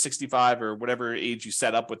 55 or 65 or whatever age you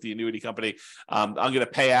set up with the annuity company, I'm going to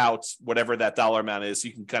pay out whatever that dollar amount is.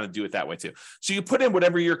 You can kind of do it that way too. So you put in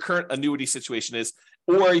whatever your current annuity situation is,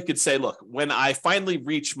 or you could say, look, when I finally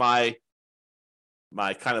reach my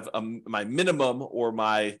kind of my minimum or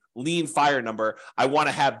my lean fire number, I want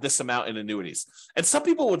to have this amount in annuities. And some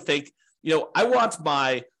people would think, I want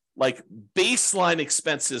my like baseline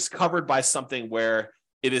expenses covered by something where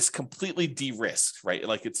it is completely de-risked, right?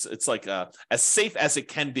 Like it's like as safe as it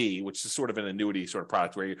can be, which is sort of an annuity sort of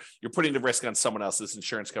product where you're putting the risk on someone else's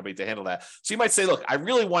insurance company to handle that. So you might say, look, I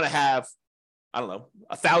really want to have, I don't know,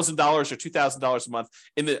 $1,000 or $2,000 a month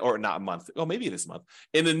or not a month. Oh, maybe it is a month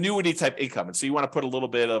in annuity type income. And so you want to put a little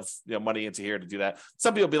bit of money into here to do that.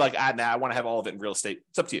 Some people will be like, I want to have all of it in real estate.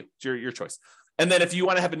 It's up to you. It's your choice. And then if you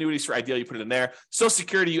want to have annuities for ideal, you put it in there. Social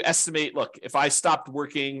Security, you estimate, look, if I stopped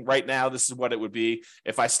working right now, this is what it would be.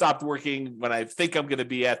 If I stopped working when I think I'm going to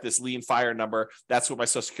be at this lean fire number, that's what my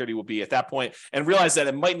Social Security will be at that point. And realize that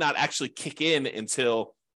it might not actually kick in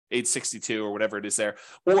until age 62 or whatever it is there.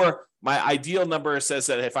 Or my ideal number says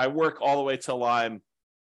that if I work all the way till I'm,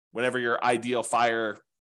 whatever your ideal fire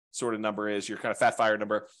sort of number is, your kind of fat fire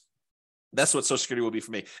number, that's what Social Security will be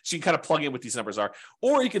for me. So you can kind of plug in what these numbers are.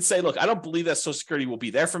 Or you could say, look, I don't believe that Social Security will be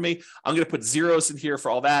there for me. I'm going to put zeros in here for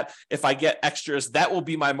all that. If I get extras, that will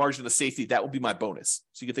be my margin of safety. That will be my bonus.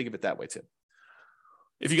 So you can think of it that way too.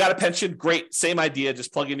 If you got a pension, great. Same idea.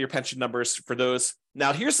 Just plug in your pension numbers for those.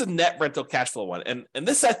 Now, here's the net rental cash flow one. And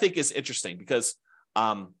this, I think, is interesting because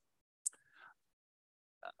let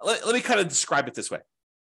me kind of describe it this way.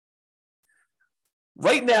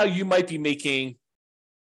 Right now, you might be making,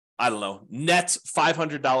 I don't know, net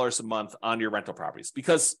 $500 a month on your rental properties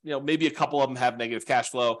because, maybe a couple of them have negative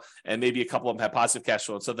cash flow and maybe a couple of them have positive cash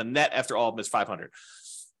flow. And so the net after all of them is 500.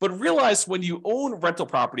 But realize when you own rental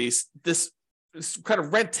properties, this kind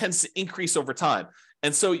of rent tends to increase over time.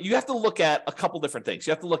 And so you have to look at a couple different things.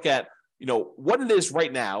 You have to look at, what it is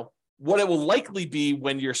right now, what it will likely be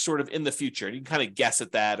when you're sort of in the future. And you can kind of guess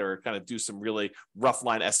at that or kind of do some really rough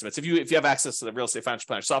line estimates. If you have access to the Real Estate Financial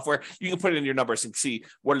Planner software, you can put it in your numbers and see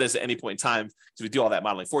what it is at any point in time. So we do all that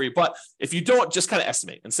modeling for you. But if you don't, just kind of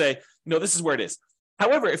estimate and say, this is where it is.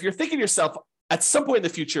 However, if you're thinking to yourself, at some point in the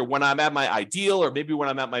future, when I'm at my ideal or maybe when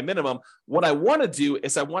I'm at my minimum, what I want to do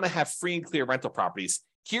is I want to have free and clear rental properties.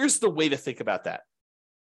 Here's the way to think about that.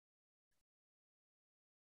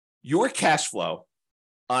 Your cash flow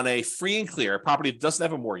on a free and clear property that doesn't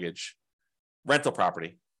have a mortgage, rental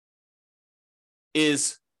property,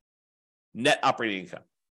 is net operating income.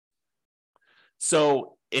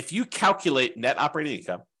 So if you calculate net operating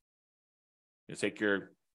income, you take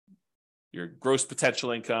your gross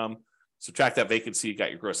potential income, subtract that vacancy, you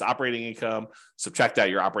got your gross operating income, subtract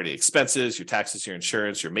out your operating expenses, your taxes, your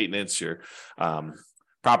insurance, your maintenance, your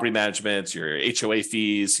property management, your HOA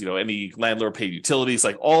fees, any landlord paid utilities,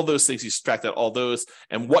 like all those things, you subtract out all those.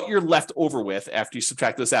 And what you're left over with after you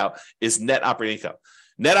subtract those out is net operating income.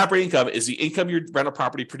 Net operating income is the income your rental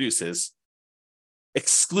property produces,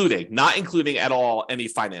 excluding, not including at all, any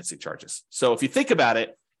financing charges. So if you think about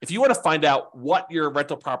it, if you want to find out what your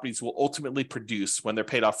rental properties will ultimately produce when they're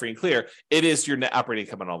paid off free and clear, it is your net operating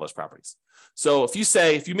income on all those properties. So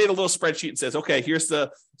if you made a little spreadsheet and says, okay, here's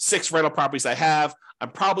the 6 rental properties I have. I'm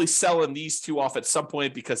probably selling these 2 off at some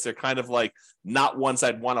point because they're kind of like not ones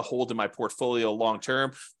I'd want to hold in my portfolio long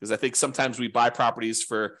term. Because I think sometimes we buy properties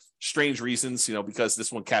for strange reasons, because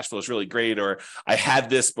this one cash flow is really great, or I had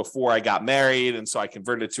this before I got married and so I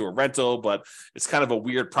converted it to a rental, but it's kind of a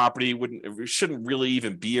weird property. It shouldn't really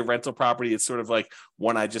even be a rental property. It's sort of like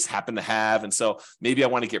one I just happen to have. And so maybe I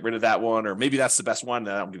want to get rid of that one, or maybe that's the best one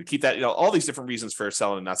and I'm going to keep that, all these different reasons for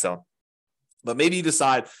selling and not selling. But maybe you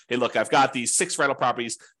decide, hey, look, I've got these 6 rental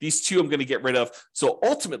properties. These 2 I'm going to get rid of. So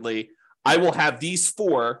ultimately, I will have these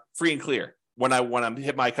 4 free and clear when I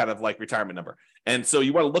hit my kind of like retirement number. And so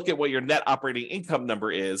you want to look at what your net operating income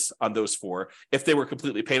number is on those 4, if they were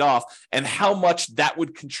completely paid off, and how much that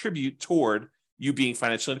would contribute toward you being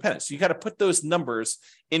financially independent. So you got to put those numbers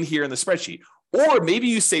in here in the spreadsheet. Or maybe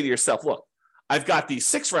you say to yourself, look, I've got these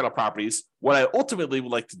 6 rental properties. What I ultimately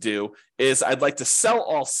would like to do is I'd like to sell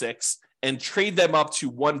all 6 and trade them up to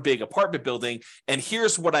one big apartment building. And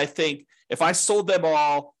here's what I think, if I sold them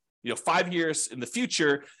all, 5 years in the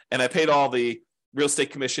future, and I paid all the real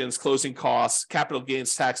estate commissions, closing costs, capital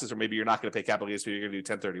gains taxes, or maybe you're not going to pay capital gains, maybe you're going to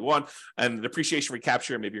do 1031, and the depreciation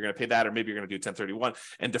recapture, maybe you're going to pay that, or maybe you're going to do 1031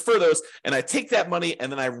 and defer those. And I take that money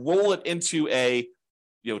and then I roll it into a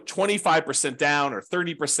 25% down or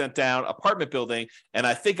 30% down apartment building, and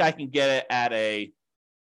I think I can get it at a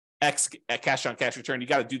X cash on cash return. You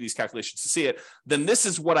got to do these calculations to see it. Then this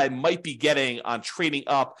is what I might be getting on trading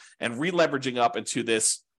up and re-leveraging up into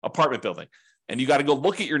this apartment building. And you got to go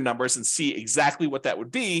look at your numbers and see exactly what that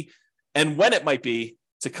would be and when it might be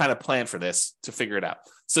to kind of plan for this, to figure it out.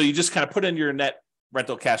 So you just kind of put in your net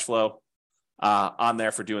rental cash flow on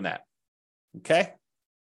there for doing that. Okay.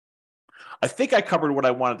 I think I covered what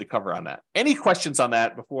I wanted to cover on that. Any questions on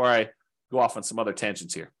that before I go off on some other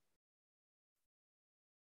tangents here?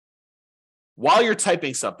 While you're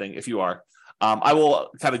typing something, if you are, I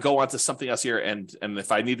will kind of go on to something else here, and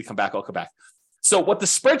if I need to come back, I'll come back. So what the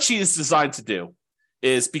spreadsheet is designed to do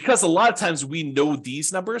is, because a lot of times we know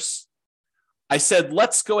these numbers, I said,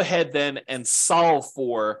 let's go ahead then and solve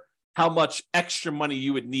for how much extra money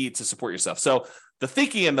you would need to support yourself. So the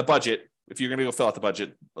thinking in the budget, if you're going to go fill out the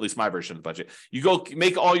budget, at least my version of the budget, you go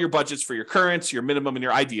make all your budgets for your current, your minimum, and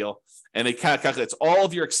your ideal, and it kind of calculates all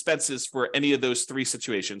of your expenses for any of those 3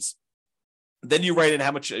 situations. Then you write in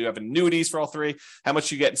how much you have in annuities for all 3, how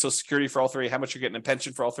much you get in Social Security for all 3, how much you're getting in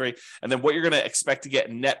pension for all 3, and then what you're going to expect to get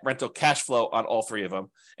in net rental cash flow on all 3 of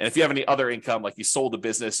them. And if you have any other income, like you sold a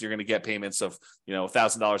business, you're going to get payments of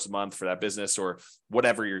 $1,000 a month for that business or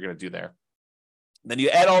whatever you're going to do there. Then you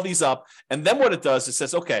add all these up, and then what it does, it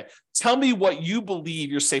says, okay, tell me what you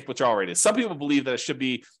believe your safe withdrawal rate is. Some people believe that it should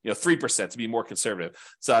be 3% to be more conservative.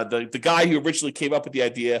 So the guy who originally came up with the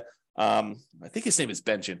idea, I think his name is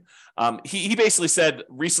Benjamin. He basically said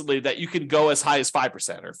recently that you can go as high as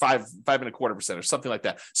 5% or 5.25% or something like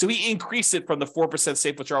that. So he increased it from the 4%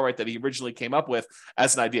 safe withdrawal rate that he originally came up with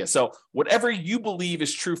as an idea. So whatever you believe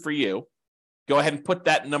is true for you, go ahead and put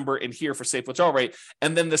that number in here for safe withdrawal rate.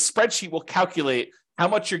 And then the spreadsheet will calculate how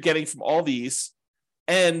much you're getting from all these,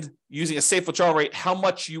 and using a safe withdrawal rate, how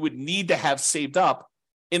much you would need to have saved up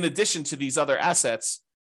in addition to these other assets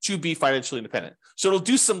to be financially independent. So it'll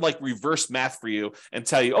do some like reverse math for you and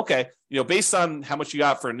tell you, okay, based on how much you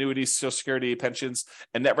got for annuities, Social Security, pensions,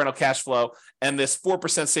 and net rental cash flow, and this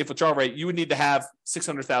 4% safe withdrawal rate, you would need to have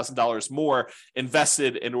 $600,000 more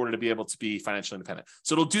invested in order to be able to be financially independent.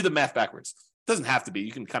 So it'll do the math backwards. It doesn't have to be.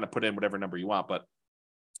 You can kind of put in whatever number you want, but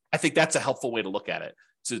I think that's a helpful way to look at it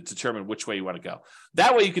to determine which way you want to go.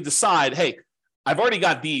 That way you can decide, hey, I've already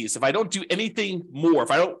got these. If I don't do anything more,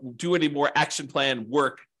 if I don't do any more action plan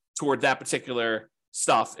work toward that particular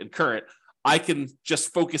stuff in current, I can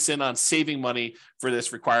just focus in on saving money for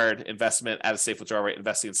this required investment at a safe withdrawal rate,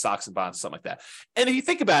 investing in stocks and bonds, something like that. And if you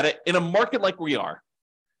think about it, in a market like we are,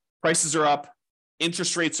 prices are up,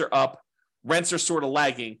 interest rates are up, rents are sort of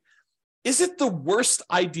lagging. Is it the worst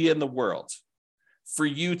idea in the world for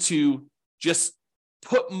you to just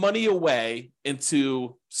put money away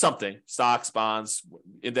into something, stocks, bonds,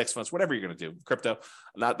 index funds, whatever you're going to do, crypto?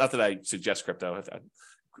 Not that I suggest crypto.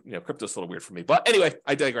 Crypto's a little weird for me. But anyway,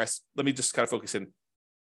 I digress. Let me just kind of focus in.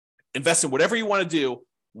 Invest in whatever you want to do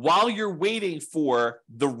while you're waiting for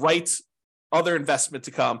the right other investment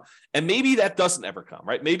to come. And maybe that doesn't ever come,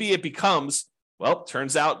 right? Maybe it becomes, well,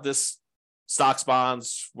 turns out this stocks,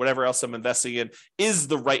 bonds, whatever else I'm investing in is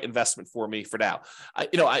the right investment for me for now.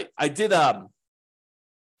 I did,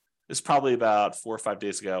 this probably about 4 or 5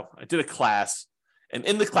 days ago, I did a class. And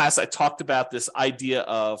in the class, I talked about this idea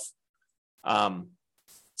of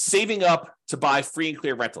saving up to buy free and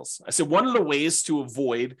clear rentals. I said, one of the ways to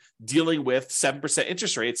avoid dealing with 7%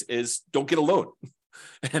 interest rates is don't get a loan.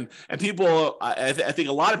 And people, I think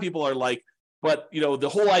a lot of people are like, but the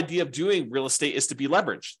whole idea of doing real estate is to be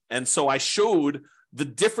leveraged. And so I showed the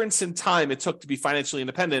difference in time it took to be financially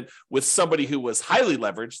independent with somebody who was highly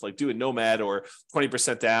leveraged, like doing Nomad or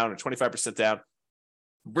 20% down or 25% down,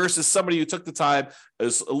 versus somebody who took the time,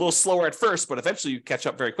 is a little slower at first, but eventually you catch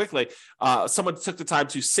up very quickly. Someone took the time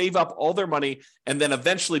to save up all their money and then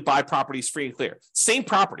eventually buy properties free and clear. Same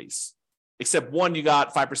properties, except one, you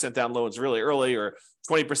got 5% down loans really early, or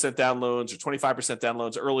 20% down loans or 25% down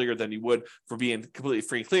loans earlier than you would for being completely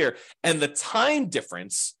free and clear. And the time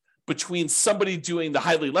difference between somebody doing the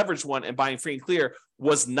highly leveraged one and buying free and clear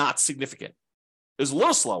was not significant. It was a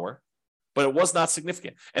little slower, but it was not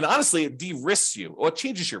significant. And honestly, it de-risks you, or it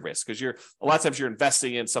changes your risk, because a lot of times you're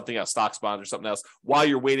investing in something else, stocks, bonds, or something else, while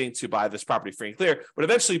you're waiting to buy this property free and clear. But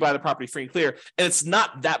eventually you buy the property free and clear, and it's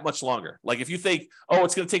not that much longer. Like if you think, oh,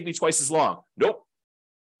 it's going to take me twice as long. Nope.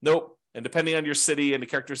 And depending on your city and the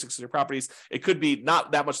characteristics of your properties, it could be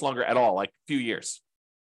not that much longer at all, like a few years.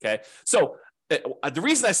 Okay. So the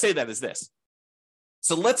reason I say that is this.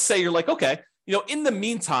 So let's say you're like, okay, in the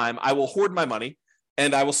meantime, I will hoard my money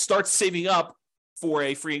and I will start saving up for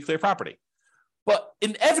a free and clear property. But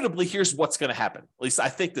inevitably, here's what's going to happen. At least I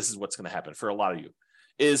think this is what's going to happen for a lot of you,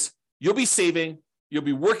 is you'll be saving, you'll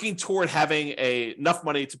be working toward having enough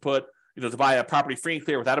money to put, to buy a property free and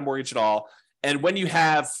clear without a mortgage at all. And when you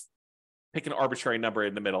have, pick an arbitrary number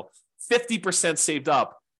in the middle, 50% saved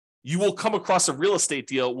up, you will come across a real estate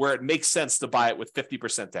deal where it makes sense to buy it with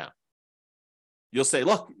 50% down. You'll say,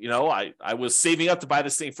 look, I was saving up to buy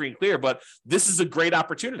this thing free and clear, but this is a great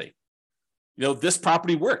opportunity. This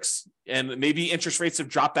property works. And maybe interest rates have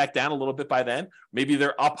dropped back down a little bit by then. Maybe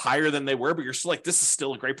they're up higher than they were, but you're still like, this is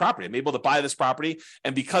still a great property. I'm able to buy this property.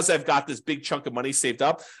 And because I've got this big chunk of money saved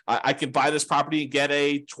up, I can buy this property and get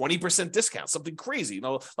a 20% discount, something crazy,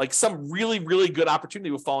 like some really, really good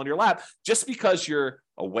opportunity will fall in your lap just because you're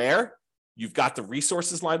aware, you've got the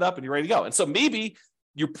resources lined up and you're ready to go. And so maybe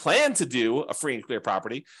you plan to do a free and clear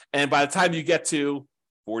property. And by the time you get to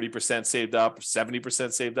 40% saved up,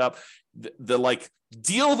 70% saved up, the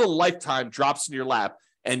deal of a lifetime drops in your lap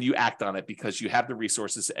and you act on it because you have the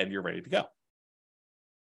resources and you're ready to go.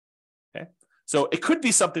 Okay. So it could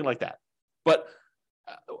be something like that. But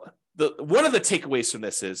one of the takeaways from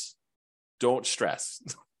this is don't stress,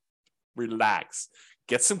 relax,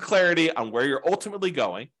 get some clarity on where you're ultimately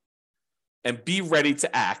going and be ready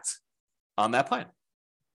to act on that plan.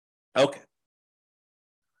 Okay.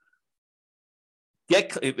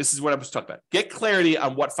 This is what I was talking about. Get clarity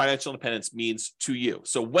on what financial independence means to you.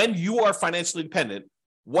 So when you are financially independent,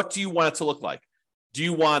 what do you want it to look like? Do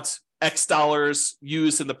you want X dollars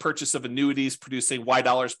used in the purchase of annuities producing Y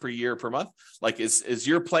dollars per year per month? Like is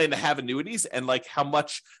your plan to have annuities, and like how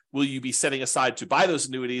much will you be setting aside to buy those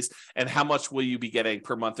annuities, and how much will you be getting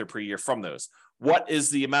per month or per year from those? What is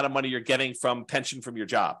the amount of money you're getting from pension from your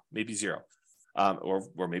job? Maybe zero.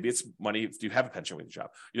 Or maybe it's money if you have a pension with your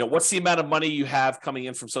job. What's the amount of money you have coming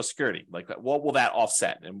in from Social Security? Like what will that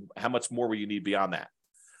offset, and how much more will you need beyond that?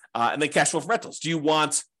 And then cash flow from rentals. Do you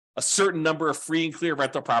want a certain number of free and clear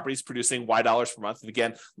rental properties producing Y dollars per month? And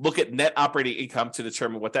again, look at net operating income to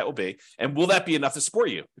determine what that will be. And will that be enough to support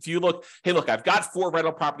you? If you look, hey, look, I've got 4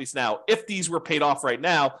 rental properties now. If these were paid off right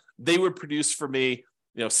now, they would produce for me,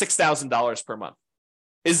 $6,000 per month.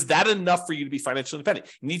 Is that enough for you to be financially independent?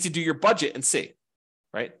 You need to do your budget and see,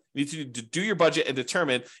 right? You need to do your budget and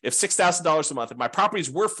determine if $6,000 a month, if my properties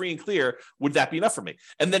were free and clear, would that be enough for me?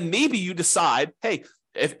 And then maybe you decide, hey,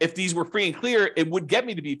 if these were free and clear, it would get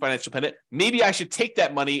me to be financially independent. Maybe I should take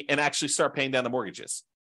that money and actually start paying down the mortgages.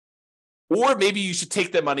 Or maybe you should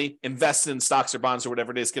take that money, invest in stocks or bonds or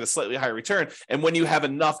whatever it is, get a slightly higher return. And when you have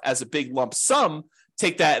enough as a big lump sum,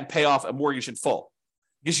 take that and pay off a mortgage in full.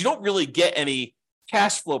 Because you don't really get any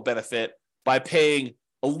cash flow benefit by paying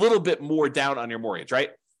a little bit more down on your mortgage,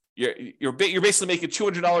 right? You're basically making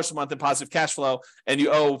 $200 a month in positive cash flow, and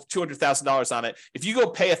you owe $200,000 on it. If you go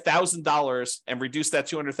pay $1,000 and reduce that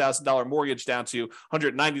 $200,000 mortgage down to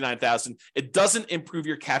 $199,000, it doesn't improve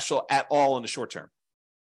your cash flow at all in the short term.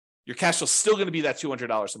 Your cash flow is still going to be that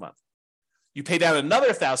 $200 a month. You pay down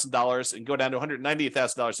another $1,000 and go down to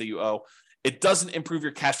 $198,000 that you owe. It doesn't improve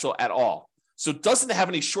your cash flow at all. So it doesn't have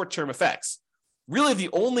any short-term effects. Really, the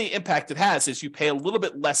only impact it has is you pay a little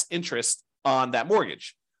bit less interest on that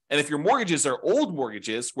mortgage. And if your mortgages are old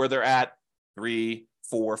mortgages where they're at 3,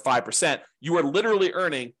 4, 5%, you are literally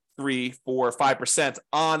earning 3, 4, 5%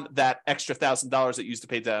 on that extra $1,000 that you used to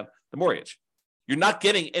pay down the mortgage. You're not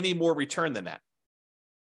getting any more return than that.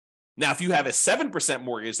 Now, if you have a 7%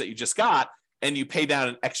 mortgage that you just got and you pay down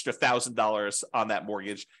an extra $1,000 on that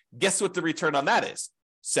mortgage, guess what the return on that is?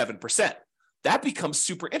 7%. that becomes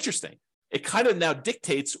super interesting. It kind of now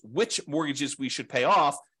dictates which mortgages we should pay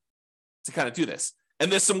off to kind of do this.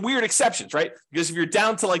 And there's some weird exceptions, right? Because if you're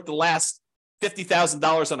down to like the last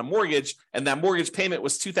 $50,000 on a mortgage and that mortgage payment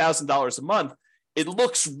was $2,000 a month, it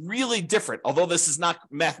looks really different. Although this is not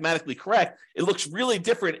mathematically correct, it looks really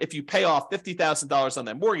different if you pay off $50,000 on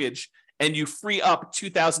that mortgage and you free up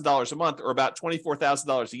 $2,000 a month, or about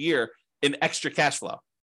 $24,000 a year in extra cash flow,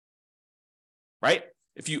 right?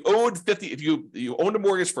 If you owned you owned a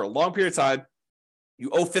mortgage for a long period of time,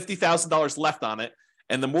 you owe $50,000 left on it,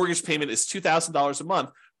 and the mortgage payment is $2,000 a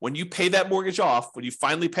month. When you pay that mortgage off, when you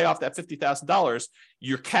finally pay off that $50,000,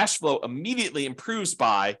 your cash flow immediately improves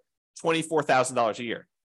by $24,000 a year,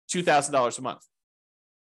 $2,000 a month.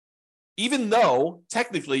 Even though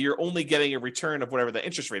technically you're only getting a return of whatever the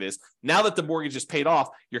interest rate is, now that the mortgage is paid off,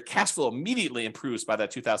 your cash flow immediately improves by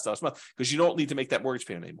that $2,000 a month because you don't need to make that mortgage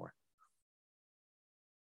payment anymore.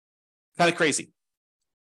 Kind of crazy.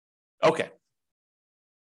 Okay.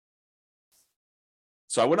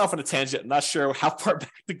 So I went off on a tangent. I'm not sure how far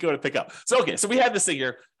back to go to pick up. So, okay. So we had this thing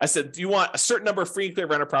here. I said, do you want a certain number of free and clear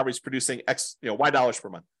rental properties producing X, Y dollars per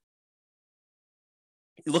month?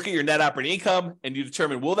 You look at your net operating income and you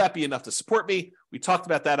determine, will that be enough to support me? We talked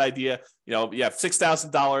about that idea. You have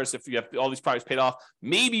 $6,000 if you have all these properties paid off.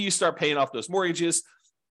 Maybe you start paying off those mortgages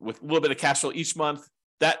with a little bit of cash flow each month.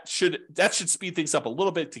 That should speed things up a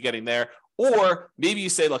little bit to getting there. Or maybe you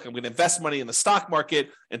say, look, I'm going to invest money in the stock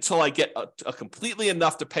market until I get a completely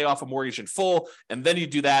enough to pay off a mortgage in full. And then you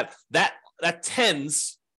do that. That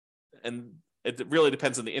tends, and it really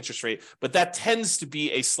depends on the interest rate, but that tends to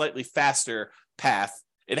be a slightly faster path.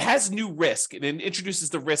 It has new risk and it introduces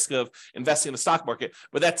the risk of investing in the stock market,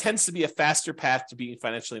 but that tends to be a faster path to being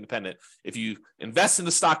financially independent. If you invest in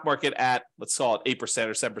the stock market at, let's call it 8%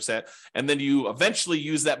 or 7%, and then you eventually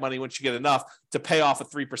use that money once you get enough to pay off a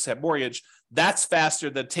 3% mortgage, that's faster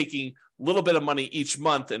than taking a little bit of money each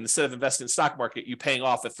month. And instead of investing in the stock market, you paying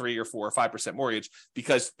off a 3 or 4 or 5% mortgage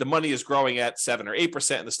because the money is growing at 7 or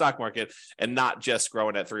 8% in the stock market and not just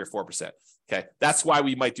growing at 3 or 4%. Okay. That's why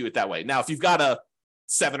we might do it that way. Now, if you've got a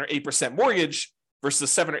 7 or 8% mortgage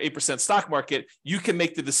versus 7 or 8% stock market, you can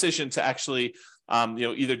make the decision to actually,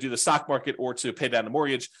 either do the stock market or to pay down the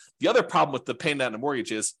mortgage. The other problem with the paying down the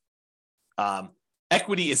mortgage is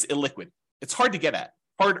equity is illiquid. It's hard to get at.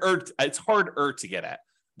 It's harder to get at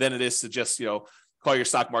than it is to just call your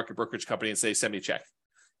stock market brokerage company and say, send me a check.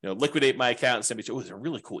 Liquidate my account and send me a check. Oh, there's a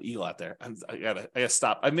really cool eagle out there. I gotta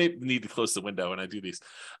stop. I may need to close the window when I do these.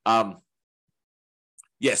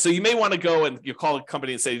 Yeah, so you may want to go and you call a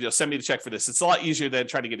company and say, send me the check for this. It's a lot easier than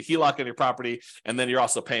trying to get a HELOC on your property, and then you're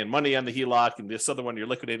also paying money on the HELOC, and this other one you're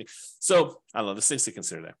liquidating. So I don't know, there's things to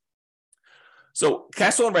consider there. So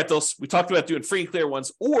cash flow and rentals, we talked about doing free and clear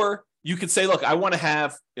ones, or you could say, look, I want to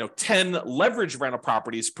have 10 leverage rental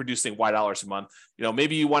properties producing Y dollars a month.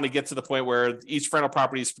 Maybe you want to get to the point where each rental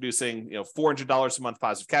property is producing $400 a month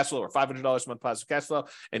positive cash flow or $500 a month positive cash flow,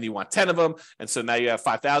 and you want 10 of them. And so now you have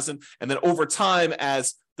 5,000. And then over time,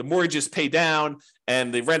 as the mortgages pay down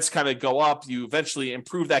and the rents kind of go up, you eventually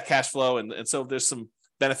improve that cash flow. And so there's some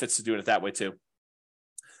benefits to doing it that way too.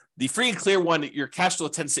 The free and clear one, your cash flow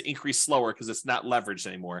tends to increase slower because it's not leveraged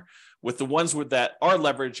anymore. With the ones that are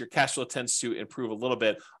leveraged, your cash flow tends to improve a little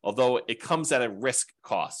bit, although it comes at a risk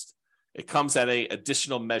cost. It comes at an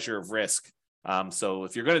additional measure of risk. So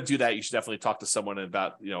if you're going to do that, you should definitely talk to someone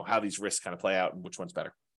about how these risks kind of play out and which one's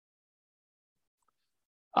better.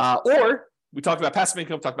 Or we talked about passive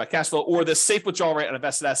income, talked about cash flow, or the safe withdrawal rate on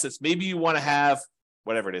invested assets. Maybe you want to have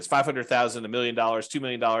whatever it is, $500,000, $1 million, $2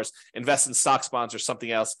 million, invest in stocks, bonds, or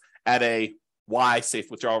something else at a Y safe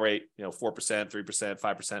withdrawal rate, 4%, 3%,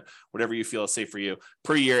 5%, whatever you feel is safe for you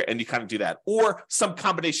per year. And you kind of do that, or some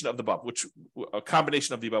combination of the above, which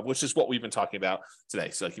is what we've been talking about today.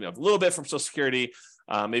 So a little bit from Social Security.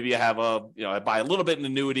 Maybe I have I buy a little bit in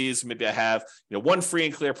annuities. Maybe I have, one free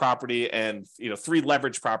and clear property and, 3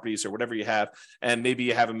 leverage properties or whatever you have. And maybe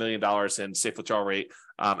you have $1 million in safe withdrawal rate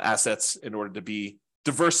assets in order to be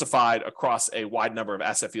diversified across a wide number of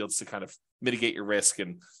asset fields to kind of mitigate your risk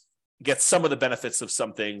and get some of the benefits of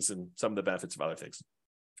some things and some of the benefits of other things.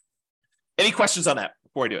 Any questions on that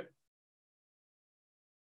before I do it?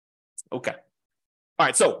 Okay. All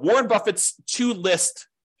right. So Warren Buffett's 2-list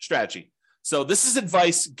strategy. So this is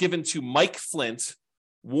advice given to Mike Flint,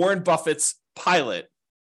 Warren Buffett's pilot,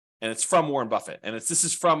 and it's from Warren Buffett. And this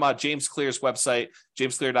is from James Clear's website,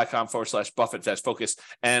 jamesclear.com/Buffett-focus.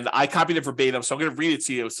 And I copied it verbatim, so I'm going to read it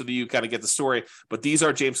to you so that you kind of get the story. But these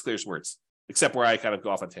are James Clear's words, except where I kind of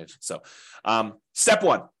go off on tangent. So step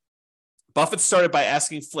 1, Buffett started by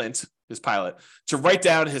asking Flint, his pilot, to write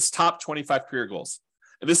down his top 25 career goals.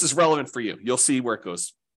 And this is relevant for you. You'll see where it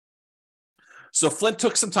goes. So Flint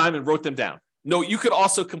took some time and wrote them down. No, you could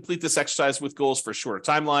also complete this exercise with goals for a shorter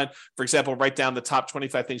timeline. For example, write down the top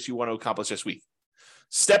 25 things you want to accomplish this week.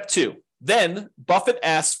 Step 2. Then Buffett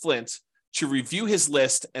asked Flint to review his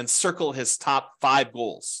list and circle his top 5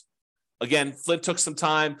 goals. Again, Flint took some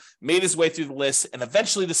time, made his way through the list, and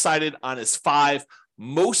eventually decided on his 5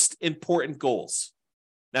 most important goals.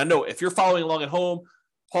 Now, note, if you're following along at home,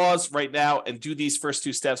 pause right now and do these first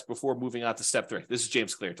 2 steps before moving on to step 3. This is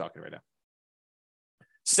James Clear talking right now.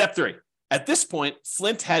 Step 3. At this point,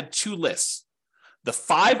 Flint had 2 lists. The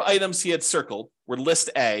 5 items he had circled were list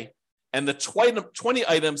A, and the 20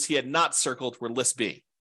 items he had not circled were list B.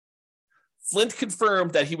 Flint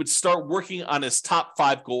confirmed that he would start working on his top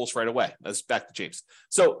 5 goals right away. That's back to James.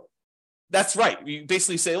 So that's right. You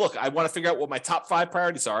basically say, look, I want to figure out what my top 5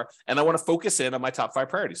 priorities are, and I want to focus in on my top 5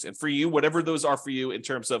 priorities. And for you, whatever those are for you in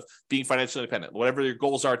terms of being financially independent, whatever your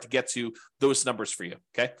goals are to get to those numbers for you.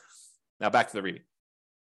 Okay. Now back to the reading.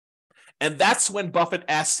 And that's when Buffett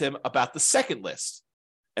asked him about the second list.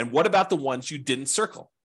 And what about the ones you didn't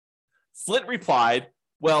circle? Flint replied,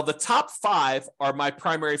 well, the top 5 are my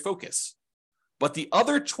primary focus, but the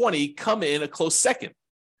other 20 come in a close second.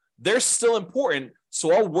 They're still important,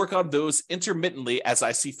 so I'll work on those intermittently as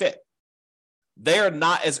I see fit. They are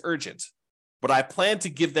not as urgent, but I plan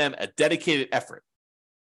to give them a dedicated effort.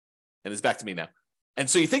 And it's back to me now. And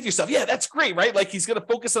so you think to yourself, yeah, that's great, right? Like he's going to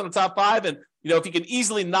focus on the top 5. And, if he can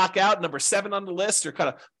easily knock out number 7 on the list or kind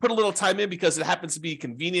of put a little time in because it happens to be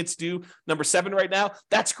convenient to do number 7 right now,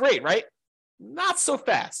 that's great, right? Not so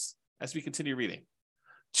fast as we continue reading.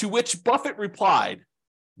 To which Buffett replied,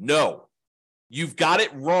 no, you've got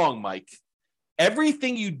it wrong, Mike.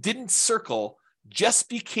 Everything you didn't circle just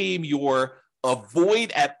became your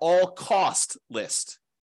avoid at all cost list.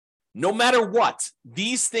 No matter what,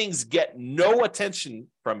 these things get no attention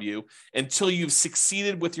from you until you've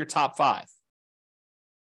succeeded with your top 5.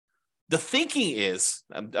 The thinking is,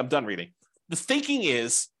 I'm done reading. The thinking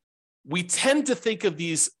is we tend to think of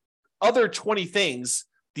these other 20 things,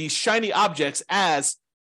 these shiny objects, as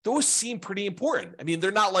those seem pretty important. I mean,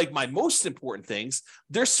 they're not like my most important things.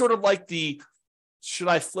 They're sort of like the, should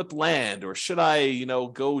I flip land, or should I,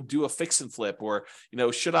 go do a fix and flip, or,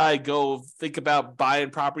 should I go think about buying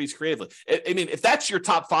properties creatively? I mean, if that's your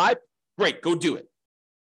top 5, great, go do it.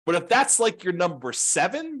 But if that's like your number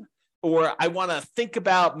 7, or I want to think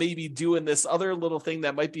about maybe doing this other little thing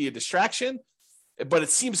that might be a distraction, but it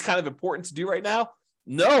seems kind of important to do right now,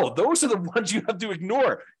 no, those are the ones you have to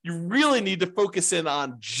ignore. You really need to focus in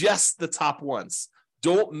on just the top ones.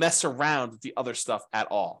 Don't mess around with the other stuff at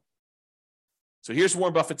all. So here's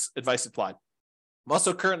Warren Buffett's advice applied. I'm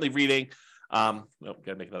also currently reading, got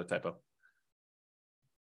to make another typo.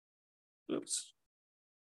 Oops.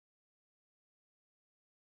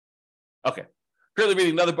 Okay. Currently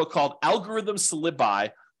reading another book called Algorithms to Live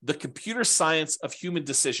By, The Computer Science of Human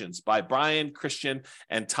Decisions by Brian Christian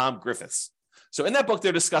and Tom Griffiths. So in that book,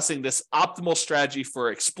 they're discussing this optimal strategy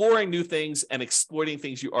for exploring new things and exploiting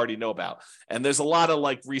things you already know about. And there's a lot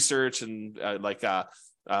of research and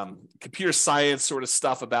computer science sort of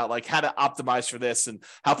stuff about how to optimize for this and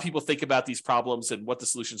how people think about these problems and what the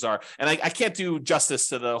solutions are. And I can't do justice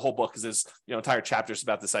to the whole book because there's entire chapters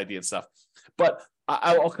about this idea and stuff. But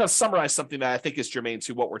I'll kind of summarize something that I think is germane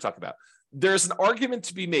to what we're talking about. There's an argument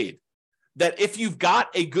to be made that if you've got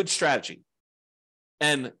a good strategy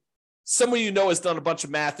and someone has done a bunch of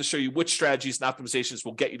math to show you which strategies and optimizations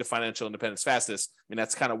will get you to financial independence fastest. I mean,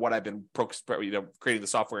 that's kind of what I've been creating the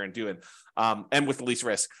software and doing, and with the least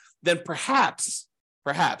risk. Then perhaps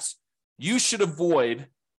you should avoid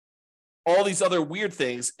all these other weird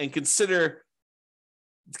things and consider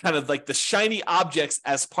kind of like the shiny objects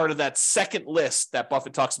as part of that second list that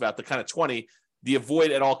Buffett talks about, the kind of 20, the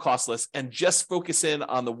avoid at all cost list, and just focus in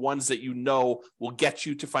on the ones that will get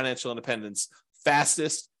you to financial independence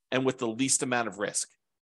fastest and with the least amount of risk.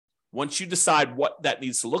 Once you decide what that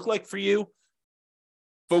needs to look like for you,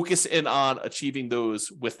 focus in on achieving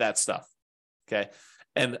those with that stuff, okay?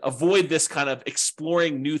 And avoid this kind of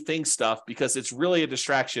exploring new things stuff because it's really a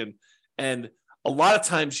distraction. And a lot of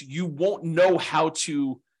times you won't know how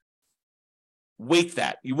to weight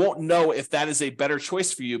that. You won't know if that is a better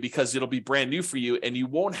choice for you because it'll be brand new for you, and you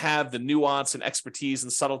won't have the nuance and expertise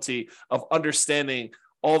and subtlety of understanding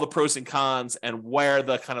all the pros and cons and where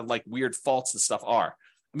the kind of weird faults and stuff are.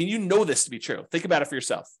 I mean, this to be true. Think about it for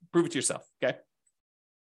yourself. Prove it to yourself, okay?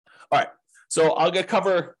 All right, so I want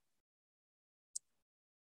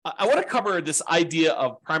to cover this idea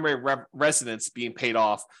of primary residence being paid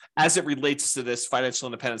off as it relates to this financial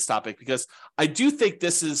independence topic, because I do think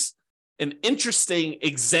this is an interesting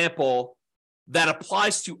example that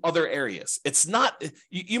applies to other areas. It's not,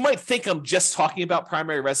 you might think I'm just talking about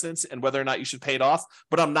primary residence and whether or not you should pay it off,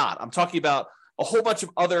 but I'm not. I'm talking about a whole bunch of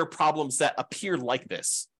other problems that appear like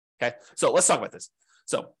this. Okay, so let's talk about this.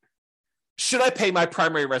 So, should I pay my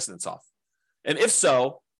primary residence off? And if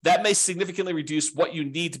so, that may significantly reduce what you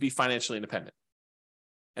need to be financially independent.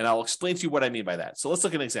 And I'll explain to you what I mean by that. So let's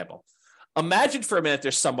look at an example. Imagine for a minute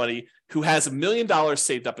there's somebody who has $1 million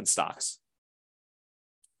saved up in stocks.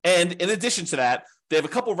 And in addition to that, they have a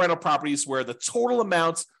couple of rental properties where the total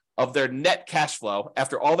amount of their net cash flow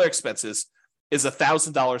after all their expenses is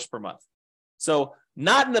 $1,000 per month. So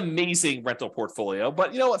not an amazing rental portfolio,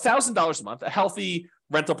 but $1,000 a month, a healthy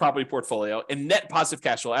rental property portfolio and net positive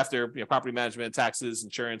cash flow after property management, taxes,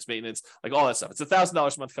 insurance, maintenance, like all that stuff. It's $1,000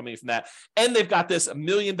 a month coming in from that. And they've got this $1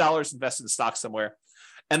 million invested in stocks somewhere.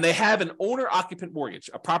 And they have an owner-occupant mortgage,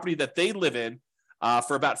 a property that they live in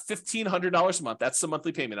for about $1,500 a month. That's the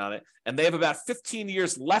monthly payment on it. And they have about 15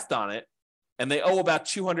 years left on it. And they owe about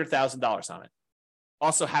 $200,000 on it.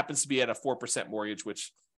 Also happens to be at a 4% mortgage,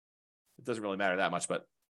 which it doesn't really matter that much, but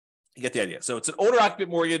you get the idea. So it's an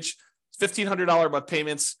owner-occupant mortgage, $1,500 a month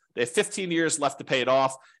payments. They have 15 years left to pay it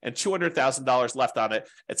off and $200,000 left on it.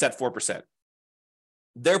 It's at 4%.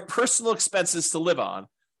 Their personal expenses to live on,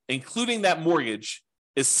 including that mortgage,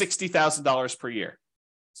 is $60,000 per year.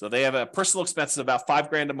 So they have a personal expense of about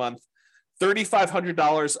 $5,000 a month.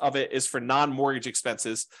 $3,500 of it is for non-mortgage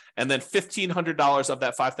expenses. And then $1,500 of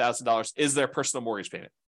that $5,000 is their personal mortgage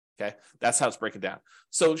payment. Okay, that's how it's breaking down.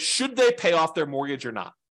 So should they pay off their mortgage or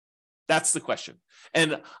not? That's the question.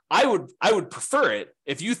 And I would prefer it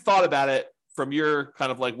if you thought about it from your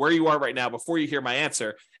kind of like where you are right now before you hear my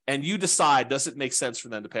answer, and you decide, does it make sense for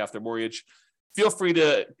them to pay off their mortgage? Feel free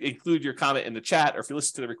to include your comment in the chat, or if you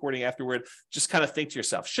listen to the recording afterward, just kind of think to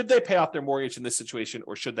yourself, should they pay off their mortgage in this situation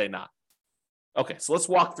or should they not? Okay, so let's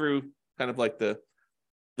walk through kind of like the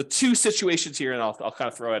two situations here, and I'll kind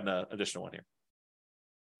of throw in an additional one here.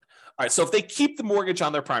 All right, so if they keep the mortgage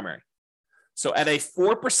on their primary, so at a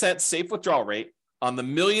 4% safe withdrawal rate on the $1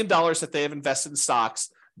 million that they have invested in stocks,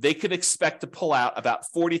 they could expect to pull out about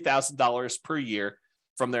 $40,000 per year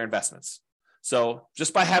from their investments. So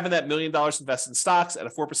just by having that $1 million invested in stocks at a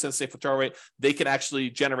 4% safe withdrawal rate, they can actually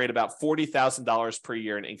generate about $40,000 per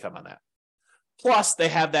year in income on that. Plus, they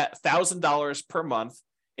have that $1,000 per month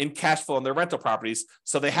in cash flow on their rental properties.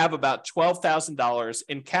 So they have about $12,000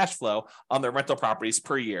 in cash flow on their rental properties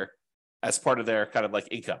per year as part of their kind of like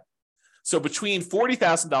income. So between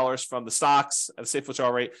 $40,000 from the stocks at a safe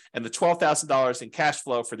withdrawal rate and the $12,000 in cash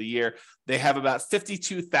flow for the year, they have about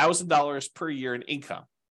 $52,000 per year in income.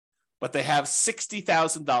 But they have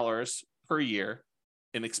 $60,000 per year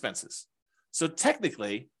in expenses. So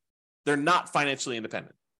technically, they're not financially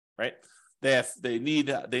independent, right? They need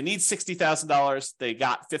 $60,000. They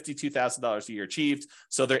got $52,000 a year achieved.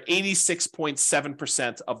 So they're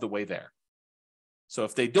 86.7% of the way there. So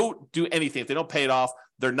if they don't do anything, if they don't pay it off,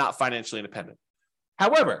 they're not financially independent.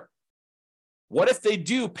 However, what if they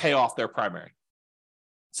do pay off their primary?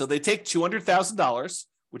 So they take $200,000,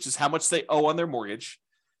 which is how much they owe on their mortgage,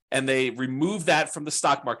 and they remove that from the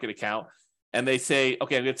stock market account. And they say,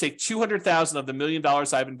 okay, I'm going to take $200,000 of the $1 million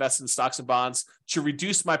I've invested in stocks and bonds to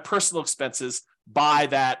reduce my personal expenses by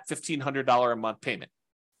that $1,500 a month payment.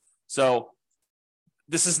 So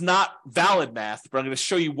this is not valid math, but I'm going to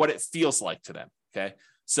show you what it feels like to them. Okay.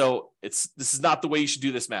 So this is not the way you should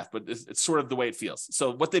do this math, but it's sort of the way it feels.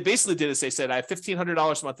 So what they basically did is they said, I have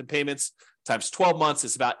 $1,500 a month in payments times 12 months.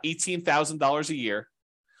 It's about $18,000 a year.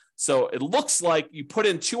 So it looks like you put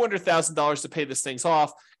in $200,000 to pay this thing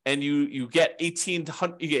off, and you get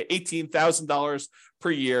 $18,000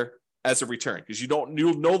 per year as a return, because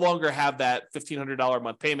you'll no longer have that $1,500 a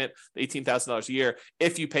month payment, the $18,000 a year,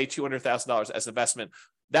 if you pay $200,000 as investment.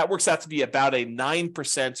 That works out to be about a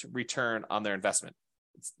 9% return on their investment.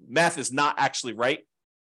 Math is not actually right,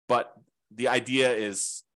 but the idea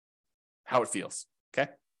is how it feels. Okay.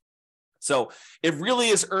 So it really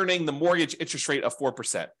is earning the mortgage interest rate of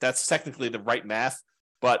 4%. That's technically the right math,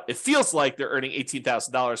 but it feels like they're earning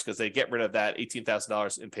 $18,000 because they get rid of that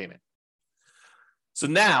 $18,000 in payment. So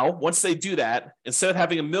now, once they do that, instead of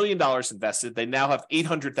having $1 million invested, they now have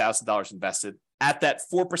 $800,000 invested at that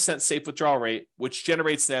 4% safe withdrawal rate, which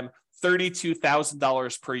generates them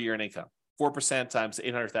 $32,000 per year in income. 4% times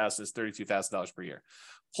 800,000 is $32,000 per year.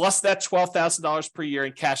 Plus that $12,000 per year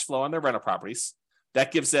in cash flow on their rental properties.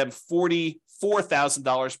 That gives them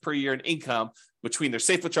 $44,000 per year in income between their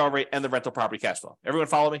safe withdrawal rate and the rental property cash flow. Everyone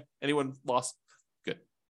follow me? Anyone lost? Good.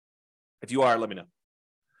 If you are, let me know.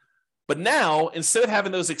 But now, instead of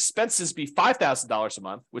having those expenses be $5,000 a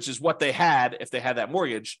month, which is what they had if they had that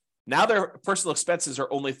mortgage, Now their personal expenses are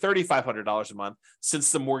only $3,500 a month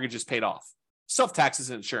since the mortgage is paid off. Still have taxes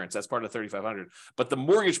and insurance. That's part of the $3,500. But the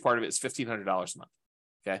mortgage part of it is $1,500 a month.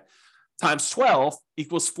 Okay. Times 12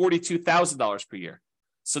 equals $42,000 per year.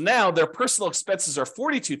 So now their personal expenses are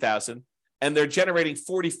 $42,000 and they're generating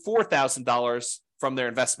 $44,000 from their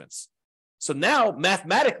investments. So now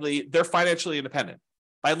mathematically, they're financially independent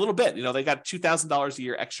by a little bit. They got $2,000 a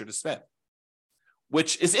year extra to spend,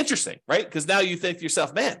 which is interesting, right? Because now you think to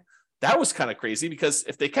yourself, man, that was kind of crazy, because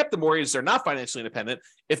if they kept the mortgage, they're not financially independent.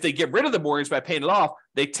 If they get rid of the mortgage by paying it off,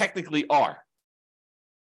 they technically are.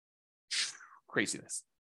 Craziness.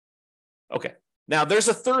 Okay. Now there's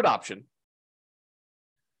a third option.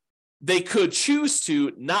 They could choose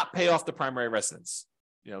to not pay off the primary residence,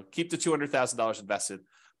 keep the $200,000 invested,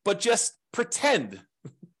 but just pretend,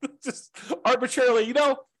 just arbitrarily,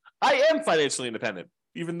 I am financially independent,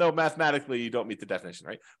 even though mathematically you don't meet the definition,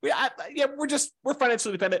 right? We're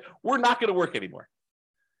financially independent. We're not going to work anymore.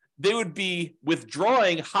 They would be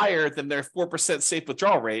withdrawing higher than their 4% safe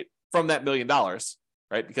withdrawal rate from that $1 million,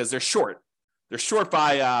 right? Because they're short. They're short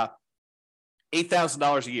by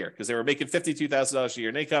 $8,000 a year because they were making $52,000 a year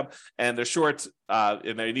in income, and they're short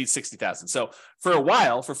and they need $60,000. So for a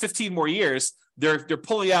while, for 15 more years, they're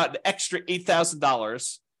pulling out an extra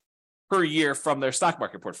 $8,000 per year from their stock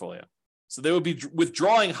market portfolio. So they would be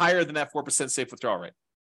withdrawing higher than that 4% safe withdrawal rate.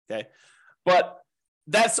 Okay. But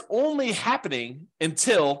that's only happening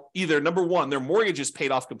until either, number one, their mortgage is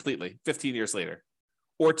paid off completely 15 years later,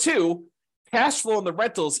 or two, cash flow in the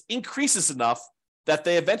rentals increases enough that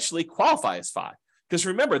they eventually qualify as FI. Because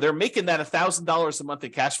remember, they're making that $1,000 a month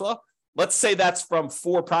in cash flow. Let's say that's from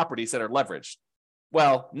 4 properties that are leveraged.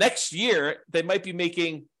 Well, next year, they might be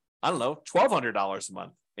making, $1,200 a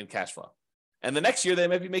month in cash flow. And the next year, they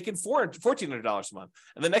might be making $1,400 a month.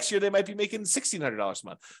 And the next year, they might be making $1,600 a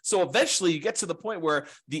month. So eventually, you get to the point where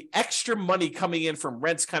the extra money coming in from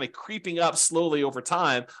rents kind of creeping up slowly over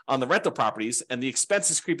time on the rental properties, and the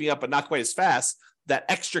expenses creeping up, but not quite as fast. That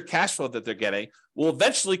extra cash flow that they're getting will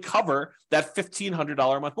eventually cover that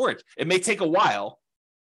 $1,500 a month mortgage. It may take a while,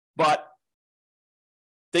 but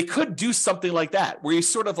they could do something like that, where you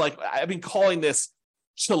sort of I've been calling this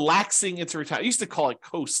chillaxing into retirement. I used to call it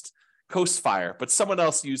coast fire, but someone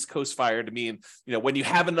else used coast fire to mean, when you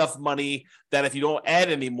have enough money that if you don't add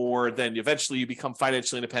any more, then eventually you become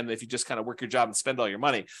financially independent if you just kind of work your job and spend all your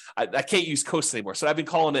money. I can't use coast anymore. So I've been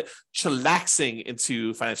calling it chillaxing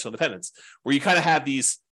into financial independence, where you kind of have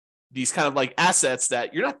these kind of assets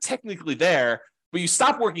that you're not technically there, but you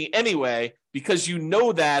stop working anyway, because you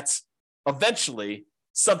know that eventually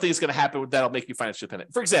something is going to happen that'll make you financially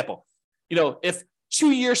independent. For example, if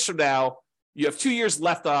 2 years from now, you have 2 years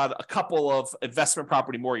left on a couple of investment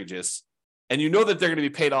property mortgages, and you know that they're going to be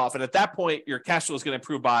paid off. And at that point, your cash flow is going to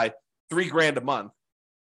improve by $3,000 a month.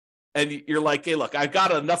 And you're like, hey, look, I've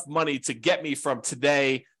got enough money to get me from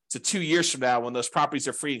today to 2 years from now when those properties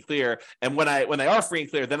are free and clear. And when they are free and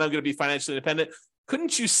clear, then I'm going to be financially independent.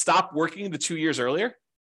 Couldn't you stop working the 2 years earlier?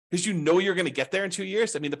 Because you know you're going to get there in 2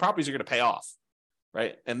 years. I mean, the properties are going to pay off,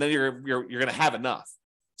 right? And then you're going to have enough.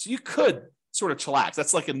 So you could sort of chillax.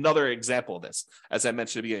 That's another example of this, as I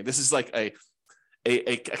mentioned at the beginning. This is a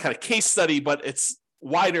kind of case study, but it's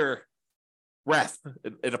wider breadth.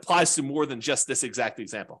 It applies to more than just this exact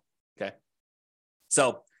example. Okay.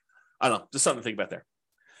 So I don't know, just something to think about there.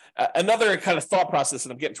 Another kind of thought process,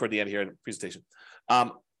 and I'm getting toward the end here in the presentation.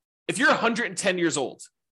 If you're 110 years old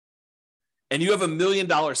and you have $1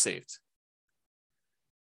 million saved,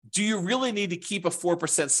 do you really need to keep a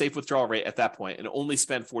 4% safe withdrawal rate at that point and only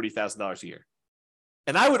spend $40,000 a year?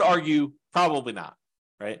 And I would argue probably not,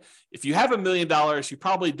 right? If you have $1 million, you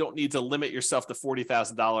probably don't need to limit yourself to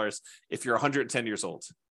 $40,000 if you're 110 years old.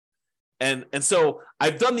 And so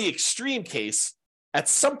I've done the extreme case. At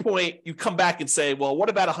some point, you come back and say, well, what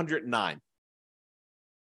about 109?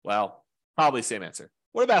 Well, probably same answer.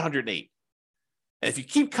 What about 108? And if you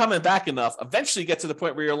keep coming back enough, eventually you get to the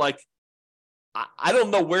point where you're like, I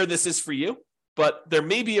don't know where this is for you, but there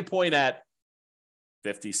may be a point at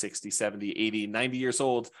 50, 60, 70, 80, 90 years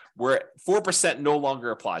old where 4% no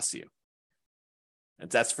longer applies to you. And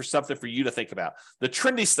that's for something for you to think about. The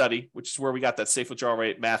Trinity study, which is where we got that safe withdrawal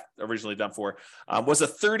rate math originally done for, was a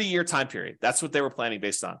 30-year time period. That's what they were planning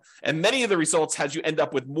based on. And many of the results had you end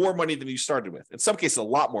up with more money than you started with. In some cases, a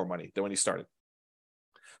lot more money than when you started.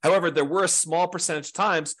 However, there were a small percentage of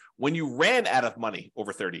times when you ran out of money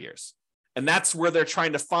over 30 years. And that's where they're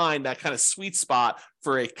trying to find that kind of sweet spot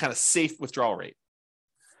for a kind of safe withdrawal rate.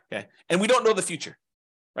 Okay. And we don't know the future,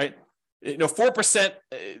 right? 4%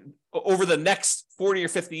 over the next 40 or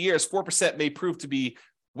 50 years, 4% may prove to be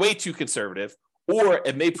way too conservative, or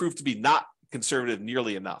it may prove to be not conservative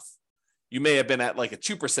nearly enough. You may have been at like a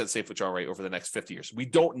 2% safe withdrawal rate over the next 50 years. We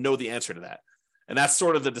don't know the answer to that. And that's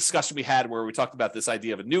sort of the discussion we had where we talked about this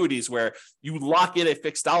idea of annuities, where you lock in a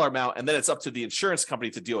fixed dollar amount and then it's up to the insurance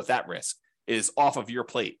company to deal with that risk. It is off of your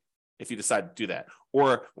plate if you decide to do that.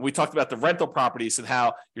 Or we talked about the rental properties and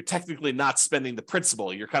how you're technically not spending the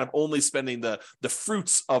principal. You're kind of only spending the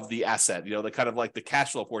fruits of the asset, the kind of like the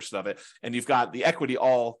cash flow portion of it. And you've got the equity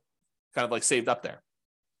all kind of like saved up there.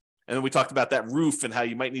 And then we talked about that roof and how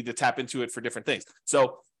you might need to tap into it for different things.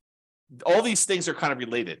 So all these things are kind of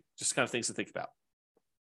related, just kind of things to think about.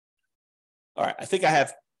 All right, I think I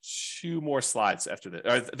have 2 more slides after this,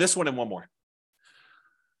 or this one and one more.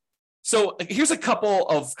 So here's a couple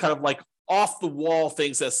of kind of like off the wall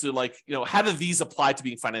things as to like, how do these apply to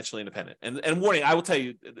being financially independent? And warning, I will tell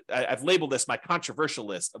you, I've labeled this my controversial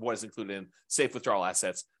list of what is included in safe withdrawal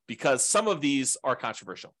assets because some of these are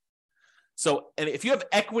controversial. So, and if you have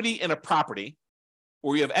equity in a property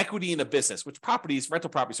or you have equity in a business, which rental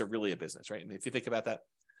properties are really a business, right? And if you think about that,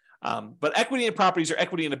 but equity in properties or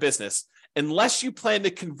equity in a business, unless you plan to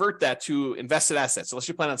convert that to invested assets, unless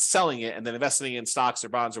you plan on selling it and then investing in stocks or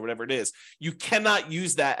bonds or whatever it is, you cannot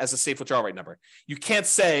use that as a safe withdrawal rate number. You can't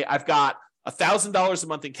say I've got $1,000 a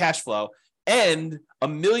month in cash flow and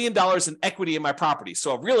 $1 million in equity in my property.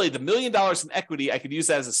 So really the $1 million in equity, I could use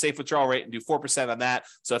that as a safe withdrawal rate and do 4% on that.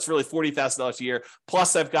 So that's really $40,000 a year.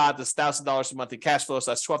 Plus I've got this $1,000 a month in cash flow. So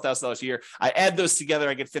that's $12,000 a year. I add those together,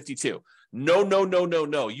 I get 52.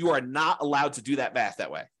 No. You are not allowed to do that math that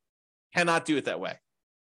way. Cannot do it that way.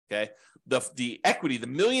 Okay. The equity, the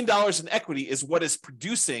 $1 million in equity is what is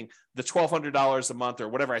producing the $1,200 a month or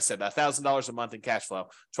whatever I said, $1,000 a month in cash flow,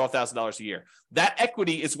 $12,000 a year. That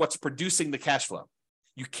equity is what's producing the cash flow.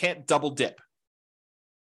 You can't double dip.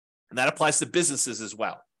 And that applies to businesses as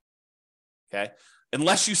well. Okay.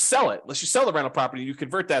 Unless you sell the rental property, you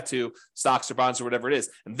convert that to stocks or bonds or whatever it is.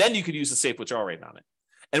 And then you could use a safe withdrawal rate on it.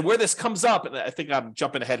 And where this comes up, and I think I'm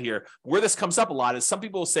jumping ahead here, where this comes up a lot is some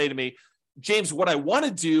people will say to me, James, what I want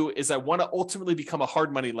to do is I want to ultimately become a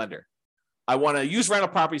hard money lender. I want to use rental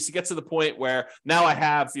properties to get to the point where now I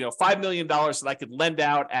have, $5 million that I could lend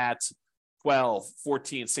out at 12,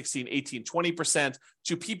 14, 16, 18, 20%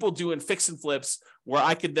 to people doing fix and flips where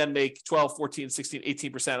I could then make 12, 14, 16,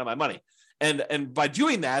 18% of my money. And by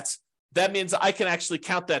doing that, that means I can actually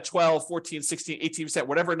count that 12, 14, 16, 18%,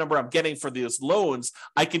 whatever number I'm getting for those loans,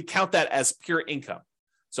 I can count that as pure income.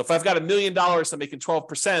 So if I've got $1 million, I'm making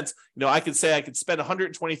 12%, I can say I could spend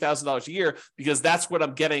 $120,000 a year because that's what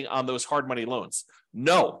I'm getting on those hard money loans.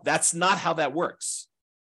 No, that's not how that works.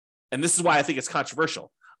 And this is why I think it's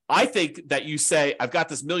controversial. I think that you say, I've got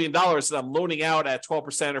this $1 million that I'm loaning out at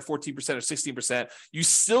 12% or 14% or 16%. You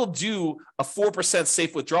still do a 4%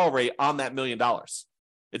 safe withdrawal rate on that $1 million.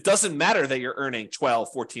 It doesn't matter that you're earning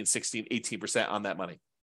 12, 14, 16, 18% on that money.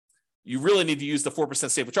 You really need to use the 4%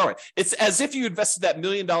 safe withdrawal rate. It's as if you invested that $1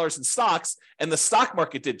 million in stocks and the stock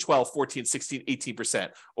market did 12, 14, 16, 18%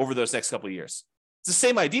 over those next couple of years. It's the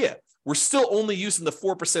same idea. We're still only using the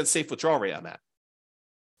 4% safe withdrawal rate on that.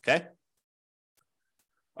 Okay?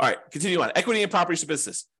 All right, continue on. Equity in properties or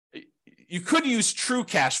business. You could use true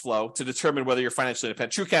cash flow to determine whether you're financially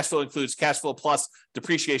independent. True cash flow includes cash flow plus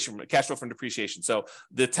depreciation, cash flow from depreciation. So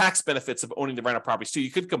the tax benefits of owning the rental properties too. You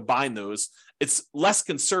could combine those. It's less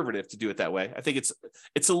conservative to do it that way. I think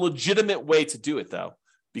it's a legitimate way to do it though,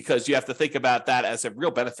 because you have to think about that as a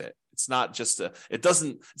real benefit. It's not just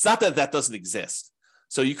it's not that doesn't exist.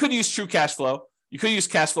 So you could use true cash flow. You could use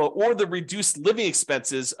cash flow or the reduced living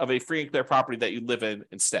expenses of a free and clear property that you live in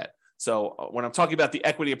instead. So when I'm talking about the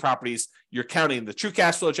equity of properties, you're counting the true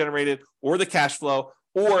cash flow generated or the cash flow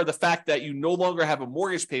or the fact that you no longer have a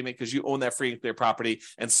mortgage payment because you own that free and clear property.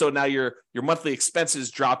 And so now your monthly expenses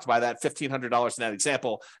dropped by that $1,500 in that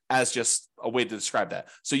example as just a way to describe that.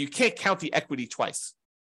 So you can't count the equity twice.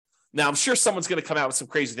 Now, I'm sure someone's going to come out with some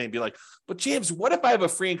crazy thing and be like, but James, what if I have a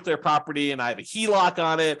free and clear property and I have a HELOC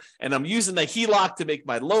on it and I'm using the HELOC to make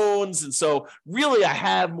my loans? And so really I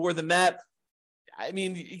have more than that. I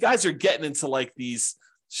mean, you guys are getting into like these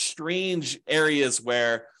strange areas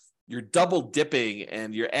where you're double dipping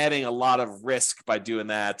and you're adding a lot of risk by doing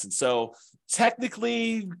that. And so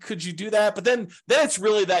technically, could you do that? But then it's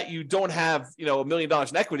really that you don't have, $1 million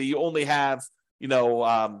in equity. You only have,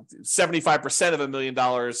 75% of $1 million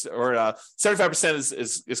or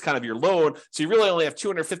 75% is kind of your loan. So you really only have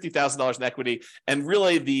 $250,000 in equity. And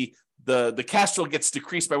really the cash flow gets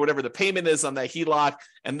decreased by whatever the payment is on that HELOC.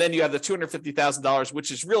 And then you have the $250,000, which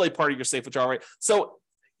is really part of your safe withdrawal rate. So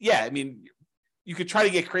yeah, I mean, you could try to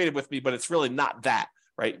get creative with me, but it's really not that,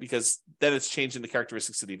 right? Because then it's changing the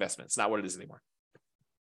characteristics of the investment. It's not what it is anymore.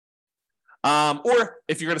 Or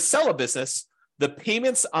if you're going to sell a business, the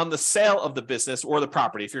payments on the sale of the business or the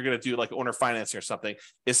property, if you're going to do like owner financing or something,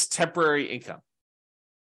 is temporary income.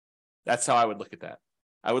 That's how I would look at that.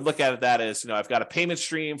 I would look at it that as, I've got a payment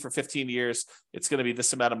stream for 15 years. It's going to be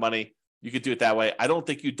this amount of money. You could do it that way. I don't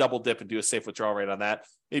think you double dip and do a safe withdrawal rate on that.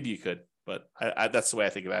 Maybe you could, but that's the way I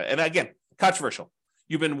think about it. And again, controversial.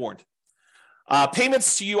 You've been warned.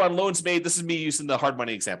 Payments to you on loans made. This is me using the hard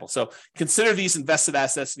money example. So consider these invested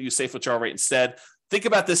assets and use safe withdrawal rate instead. Think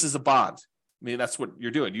about this as a bond. I mean, that's what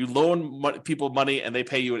you're doing. You loan people money and they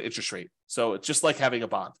pay you an interest rate. So it's just like having a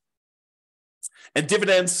bond. And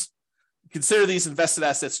dividends, consider these invested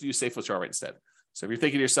assets and use safe withdrawal rate instead. So if you're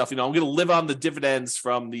thinking to yourself, I'm going to live on the dividends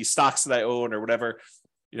from the stocks that I own or whatever,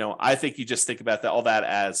 I think you just think about all that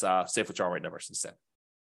as safe withdrawal rate numbers instead.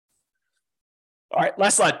 All right,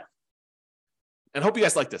 last slide. And hope you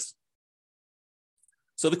guys like this.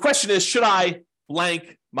 So the question is, should I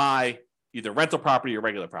blank my either rental property or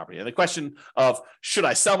regular property? And the question of, should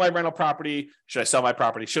I sell my rental property? Should I sell my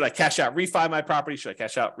property? Should I cash out, refi my property? Should I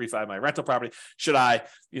cash out, refi my rental property? Should I,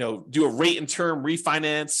 do a rate and term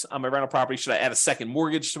refinance on my rental property? Should I add a second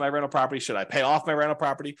mortgage to my rental property? Should I pay off my rental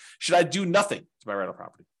property? Should I do nothing to my rental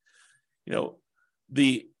property?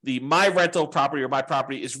 The my rental property or my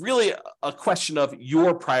property is really a question of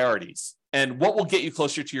your priorities and what will get you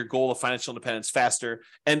closer to your goal of financial independence faster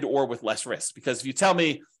and or with less risk. Because if you tell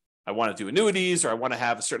me I want to do annuities or I want to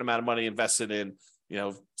have a certain amount of money invested in,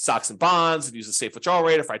 stocks and bonds and use a safe withdrawal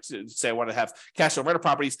rate, if I say I want to have cash on rental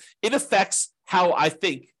properties, it affects how I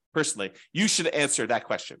think personally you should answer that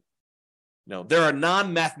question. There are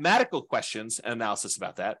non-mathematical questions and analysis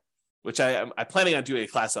about that, which I'm planning on doing a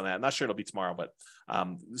class on that. I'm not sure it'll be tomorrow, but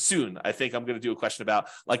soon. I think I'm going to do a question about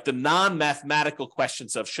like the non-mathematical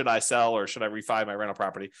questions of should I sell or should I refi my rental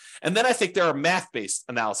property? And then I think there are math-based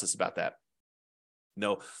analysis about that.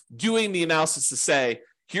 Doing the analysis to say,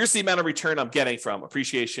 here's the amount of return I'm getting from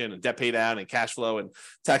appreciation and debt pay down and cash flow and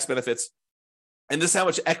tax benefits. And this is how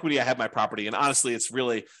much equity I have in my property. And honestly, it's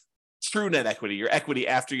really true net equity, your equity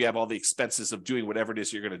after you have all the expenses of doing whatever it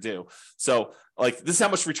is you're going to do. So like this is how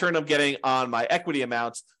much return I'm getting on my equity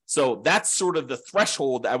amounts. So that's sort of the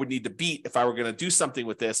threshold I would need to beat if I were going to do something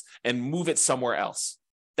with this and move it somewhere else.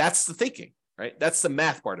 That's the thinking, right? That's the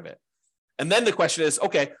math part of it. And then the question is,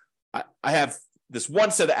 okay, I have this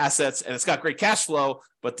one set of assets and it's got great cash flow,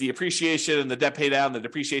 but the appreciation and the debt pay down, the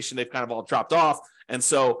depreciation, they've kind of all dropped off. And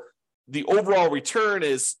so the overall return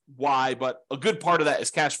is Y, but a good part of that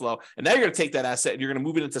is cash flow. And now you're going to take that asset and you're going to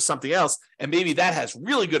move it into something else. And maybe that has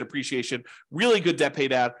really good appreciation, really good debt pay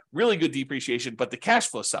down, really good depreciation, but the cash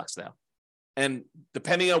flow sucks now. And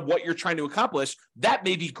depending on what you're trying to accomplish, that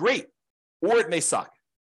may be great or it may suck,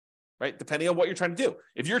 right? Depending on what you're trying to do.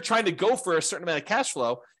 If you're trying to go for a certain amount of cash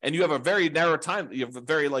flow and you have a very narrow time, you have a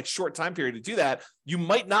very short time period to do that, you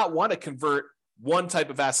might not want to convert one type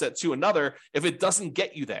of asset to another if it doesn't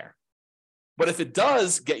get you there. But if it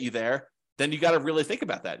does get you there, then you got to really think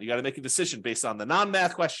about that. You got to make a decision based on the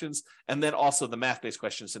non-math questions and then also the math-based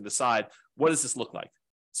questions and decide, what does this look like?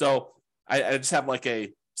 So I just have like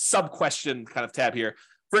a sub-question kind of tab here.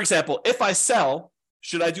 For example, if I sell,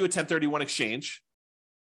 should I do a 1031 exchange?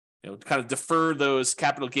 Kind of defer those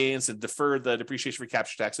capital gains and defer the depreciation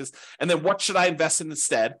recapture taxes. And then what should I invest in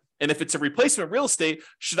instead? And if it's a replacement real estate,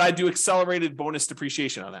 should I do accelerated bonus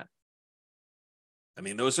depreciation on that? I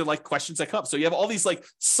mean, those are like questions that come up. So you have all these like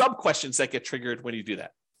sub questions that get triggered when you do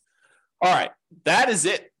that. All right. That is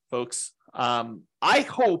it, folks. I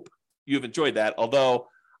hope you've enjoyed that, although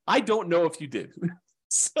I don't know if you did.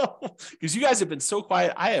 So, because you guys have been so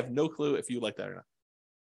quiet, I have no clue if you like that or not.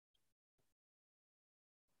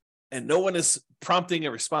 And no one is prompting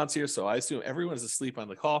a response here. So I assume everyone is asleep on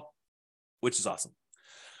the call, which is awesome.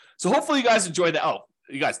 So hopefully you guys enjoyed that. Oh,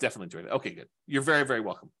 you guys definitely enjoyed it. Okay, good. You're very, very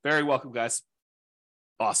welcome. Very welcome, guys.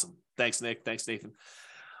 Awesome. Thanks, Nick. Thanks, Nathan.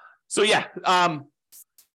 So yeah,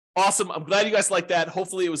 awesome. I'm glad you guys liked that.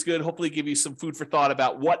 Hopefully it was good. Hopefully it gave you some food for thought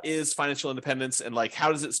about what is financial independence and like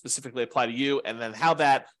how does it specifically apply to you, and then how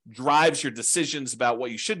that drives your decisions about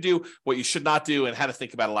what you should do, what you should not do, and how to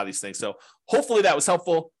think about a lot of these things. So hopefully that was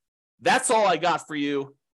helpful. That's all I got for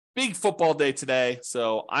you. Big football day today.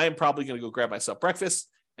 So I am probably going to go grab myself breakfast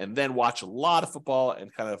and then watch a lot of football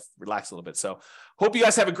and kind of relax a little bit. So hope you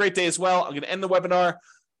guys have a great day as well. I'm going to end the webinar.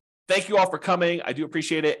 Thank you all for coming. I do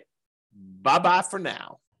appreciate it. Bye-bye for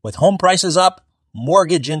now. With home prices up,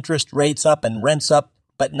 mortgage interest rates up, and rents up,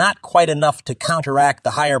 but not quite enough to counteract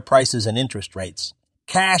the higher prices and interest rates,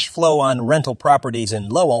 cash flow on rental properties in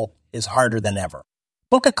Lowell is harder than ever.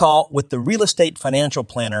 Book a call with the Real Estate Financial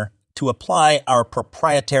Planner to apply our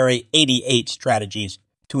proprietary 88 strategies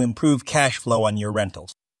to improve cash flow on your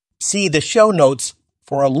rentals. See the show notes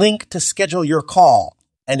for a link to schedule your call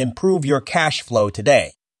and improve your cash flow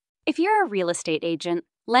today. If you're a real estate agent,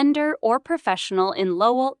 lender, or professional in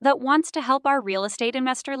Lowell that wants to help our real estate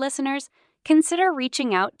investor listeners, consider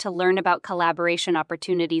reaching out to learn about collaboration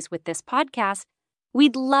opportunities with this podcast.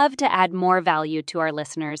 We'd love to add more value to our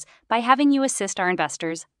listeners by having you assist our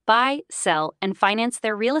investors buy, sell, and finance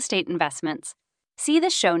their real estate investments. See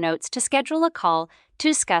the show notes to schedule a call to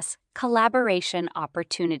discuss collaboration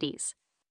opportunities.